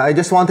 and I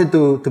just wanted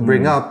to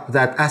bring up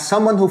that as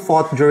someone who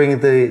fought during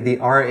the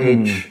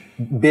RH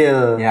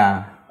bill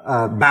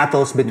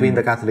battles between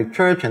the Catholic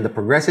Church and the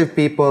progressive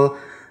people,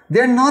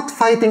 they're not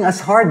fighting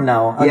as hard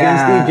now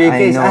against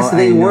EJKs as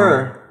they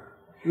were.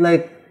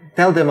 Like,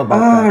 tell them about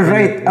that.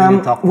 Right.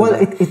 Well,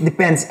 it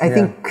depends. I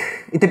think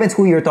it depends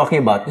who you're talking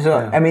about. So,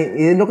 I mean,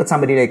 you look at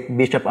somebody like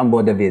Bishop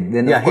Ambo David.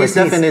 Then of course,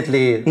 he's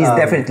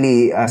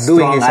definitely a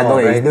strong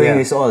advocate. He's doing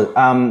his all.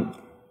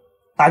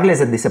 Tagle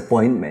is a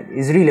disappointment.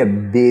 It's really a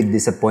big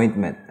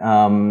disappointment.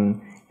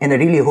 And I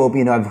really hope,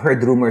 you know, I've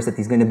heard rumors that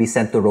he's going to be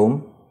sent to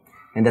Rome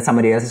and that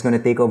somebody else is going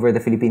to take over the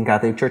Philippine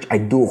Catholic Church. I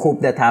do hope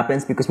that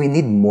happens because we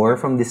need more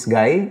from this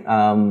guy.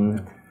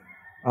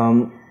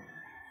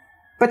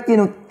 But, you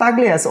know,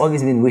 Tagle has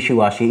always been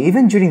wishy-washy.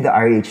 Even during the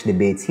RH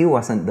debates, he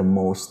wasn't the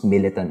most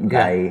militant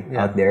guy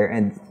out there.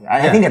 And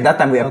I think at that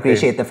time we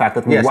appreciate the fact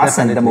that he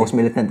wasn't the most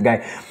militant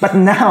guy. But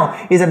now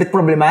he's a bit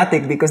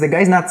problematic because the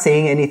guy's not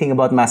saying anything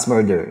about mass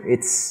murder.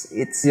 It's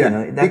you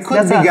know, it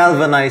could be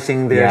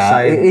galvanizing their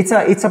side.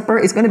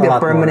 It's going to be a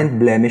permanent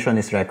blemish on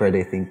his record,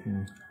 I think.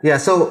 Yeah.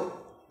 So,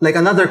 like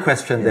another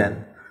question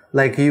then.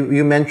 Like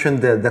you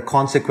mentioned the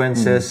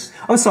consequences.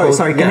 Oh,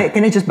 sorry.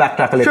 Can I just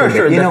backtrack a little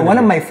bit? You know, one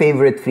of my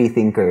favorite free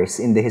thinkers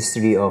in the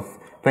history of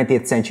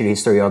 20th century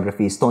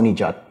historiography is Tony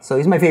Judt. So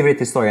he's my favorite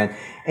historian.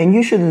 And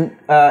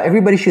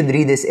everybody should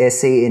read this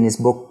essay in his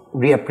book,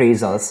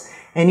 Reappraisals.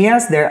 And he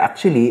has there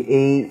actually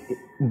a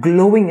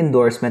glowing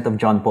endorsement of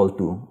John Paul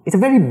II. It's a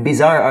very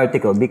bizarre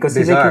article because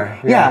he's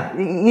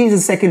a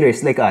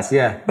secularist like us.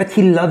 Yeah. But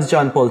he loves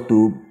John Paul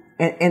II.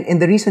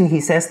 And the reason he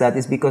says that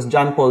is because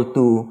John Paul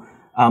II,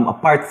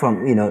 apart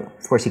from,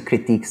 of course he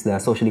critiques the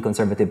socially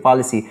conservative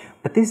policy,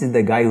 but this is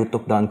the guy who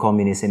took down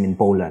communism in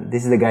Poland.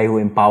 This is the guy who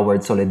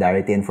empowered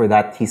solidarity, and for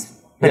that he's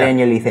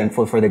perennially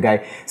thankful for the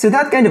guy. So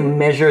that kind of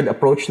measured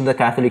approach to the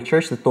Catholic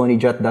Church that Tony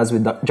Judt does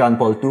with John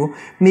Paul II,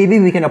 maybe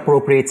we can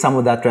appropriate some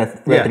of that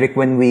rhetoric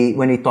when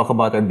we talk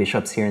about our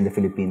bishops here in the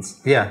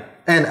Philippines. Yeah.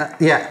 And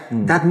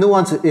that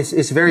nuance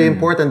is very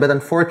important, but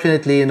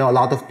unfortunately, a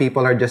lot of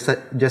people are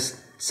just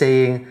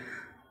saying,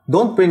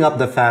 don't bring up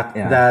the fact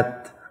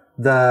that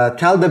the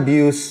child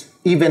abuse,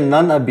 even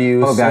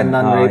non-abuse and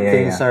non-rape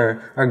things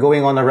are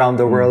going on around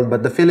the world,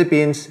 but the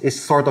Philippines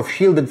is sort of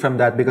shielded from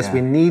that because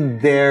we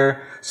need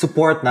their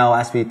support now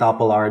as we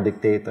topple our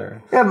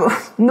dictator. Yeah,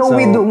 but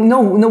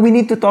we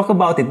need to talk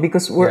about it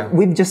because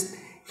we've just,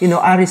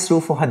 Aris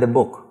Rufo had a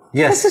book.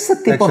 Yes, that's just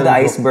the tip of the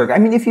iceberg. I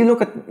mean, if you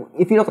look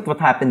at what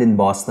happened in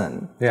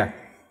Boston,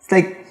 it's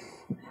like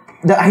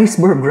the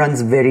iceberg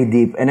runs very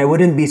deep, and I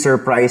wouldn't be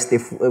surprised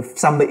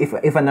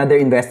if another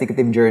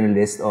investigative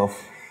journalist of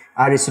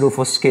Aris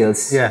Rufo's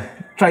skills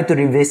tried to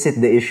revisit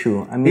the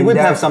issue. I mean, you would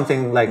have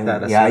something like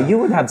that as well. You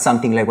would have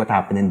something like what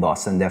happened in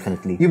Boston,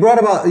 definitely. You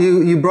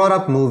brought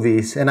up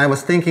movies, and I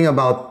was thinking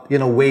about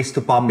ways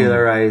to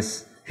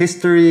popularize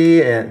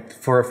history and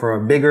for a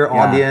bigger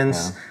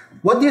audience.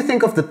 What do you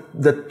think of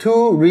the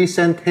two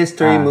recent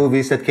history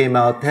movies that came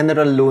out,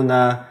 General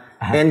Luna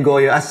and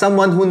Goyo, as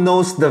someone who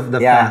knows the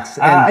facts?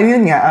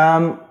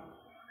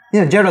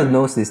 Gerald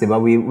knows this,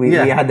 diba? We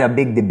had a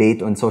big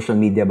debate on social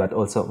media, but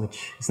also,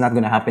 which is not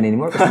going to happen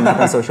anymore because I'm not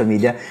on social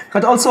media,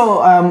 but also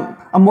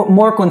a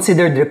more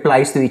considered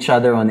replies to each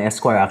other on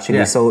Esquire, actually.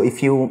 Yeah. So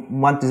if you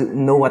want to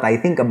know what I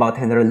think about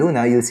General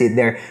Luna, you'll see it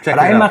there. But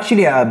I'm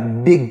actually a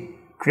big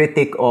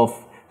critic of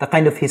the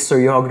kind of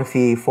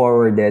historiography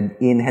forwarded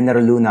in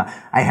General Luna.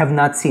 I have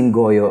not seen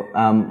Goyo.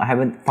 I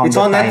haven't found It's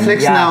on time.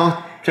 Netflix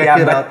now.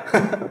 Check it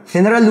out.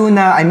 General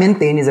Luna, I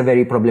maintain, is a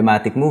very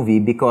problematic movie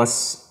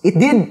because it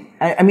did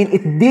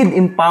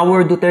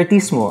empower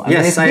Dutertismo.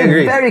 I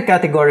agree. Very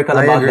categorical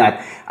about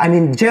that. I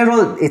mean,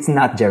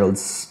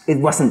 it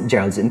wasn't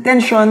Gerald's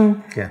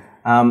intention. Yeah.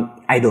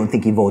 I don't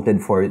think he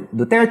voted for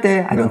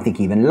Duterte. I don't think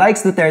he even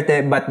likes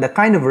Duterte. But the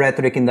kind of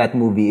rhetoric in that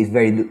movie is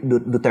very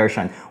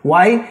Dutertian.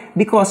 Why?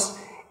 Because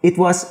it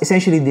was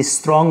essentially this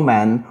strong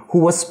man who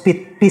was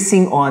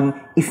pissing on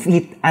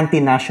effete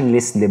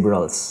anti-nationalist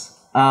liberals.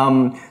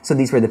 So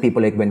these were the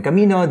people like Buen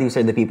Camino, these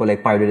are the people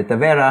like Pardo de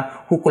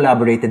Tavera who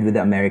collaborated with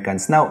the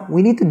Americans. Now,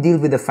 we need to deal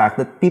with the fact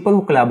that people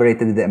who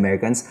collaborated with the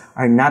Americans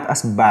are not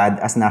as bad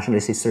as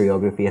nationalist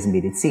historiography has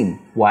made it seem.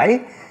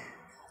 Why?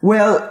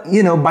 Well,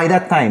 by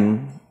that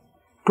time,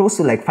 close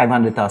to like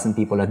 500,000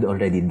 people had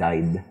already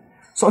died.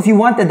 So if you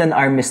wanted an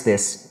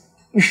armistice,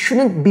 you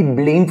shouldn't be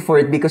blamed for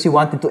it because you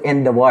wanted to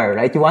end the war,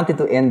 right? You wanted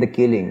to end the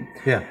killing.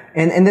 Yeah.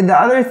 And then the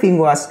other thing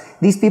was,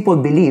 these people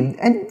believed,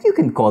 and you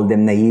can call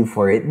them naive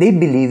for it, they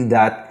believed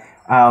that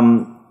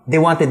they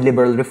wanted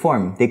liberal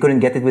reform. They couldn't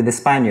get it with the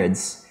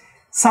Spaniards.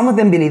 Some of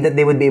them believed that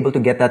they would be able to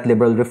get that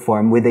liberal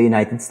reform with the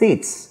United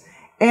States.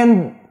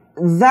 And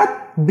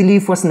that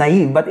belief was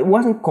naive, but it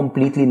wasn't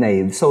completely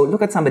naive. So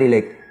look at somebody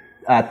like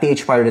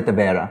T.H. Pardo de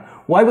Tavera.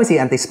 Why was he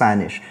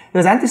anti-Spanish? He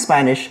was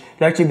anti-Spanish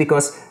largely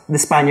because the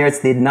Spaniards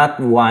did not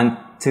want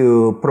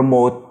to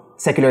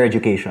promote secular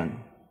education.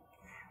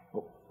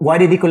 Why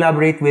did he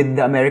collaborate with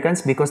the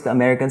Americans? Because the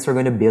Americans were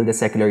going to build a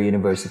secular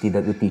university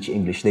that would teach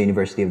English, the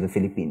University of the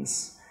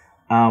Philippines.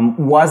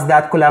 Was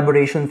that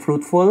collaboration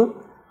fruitful?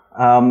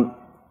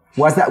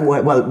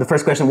 The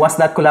first question, was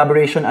that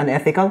collaboration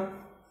unethical?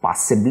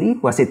 Possibly.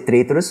 Was it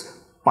traitorous?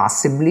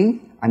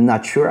 Possibly. I'm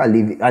not sure. I'll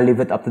leave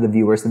it up to the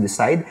viewers to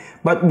decide.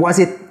 But was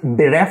it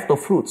bereft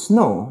of fruits?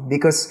 No,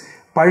 because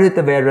Pardo de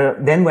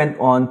Tavera then went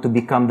on to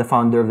become the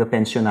founder of the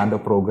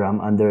Pensionado program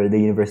under the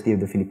University of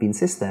the Philippines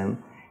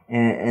system.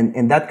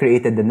 And that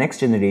created the next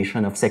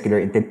generation of secular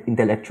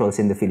intellectuals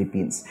in the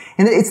Philippines.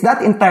 And it's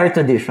that entire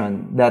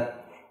tradition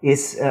that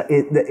is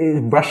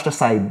brushed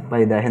aside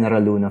by the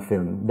General Luna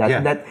film.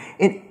 That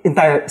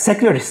entire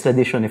secularist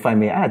tradition, if I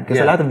may add, because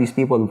a lot of these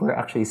people were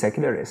actually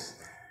secularists.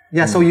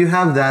 Yeah, so you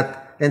have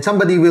that, and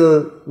somebody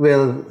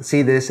will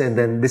see this and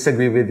then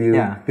disagree with you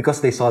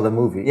because they saw the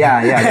movie.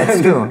 Yeah, that's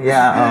true.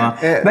 Yeah,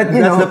 but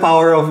that's the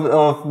power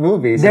of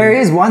movies. There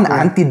is one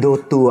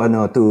antidote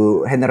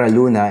to General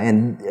Luna,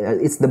 and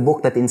it's the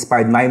book that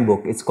inspired my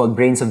book. It's called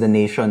Brains of the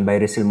Nation by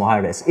Rizal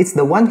Mojares. It's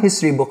the one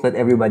history book that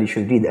everybody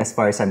should read, as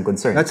far as I'm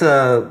concerned. That's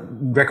a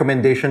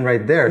recommendation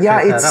right there. Yeah,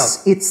 check that out.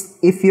 It's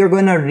if you're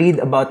gonna read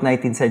about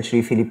 19th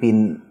century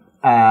Philippine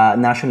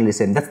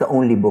nationalism, that's the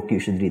only book you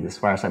should read, as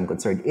far as I'm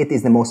concerned. It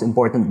is the most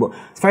important book.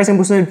 As far as I'm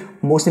concerned,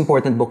 most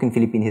important book in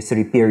Philippine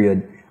history,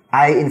 period.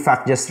 I, in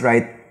fact, just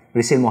write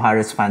Risil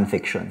Mohara's fan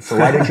fiction. So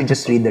why don't you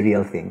just read the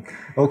real thing?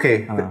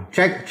 Okay,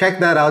 check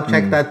that out.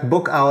 Check that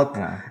book out.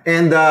 Yeah.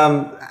 And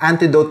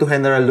Antidote to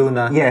General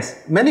Luna.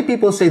 Yes. Many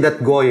people say that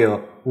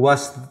Goyo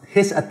was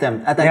his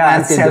attempt at an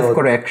antidote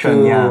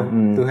self-correction.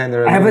 to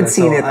General Luna. I haven't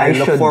seen it. I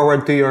look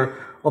forward to your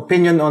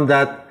opinion on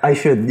that. I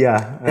should,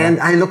 yeah. And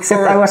I look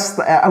Except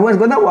forward. I was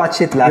gonna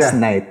watch it last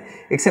night.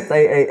 Except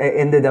I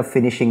ended up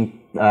finishing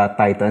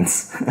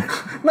Titans.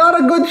 Not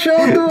a good show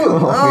too.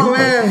 Oh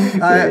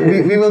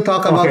man. We will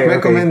talk about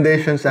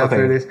recommendations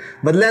after this.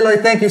 But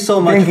Leloy, thank you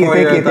so much for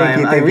your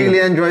time. I really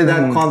enjoyed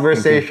that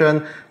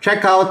conversation.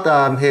 Check out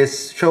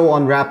his show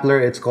on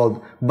Rappler. It's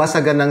called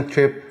Basagan ng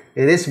Trip.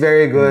 It is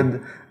very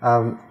good.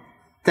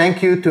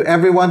 Thank you to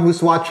everyone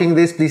who's watching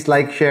this. Please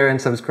like, share,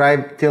 and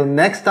subscribe. Till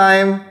next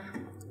time.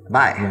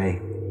 Bye.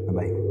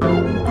 Bye. Bye.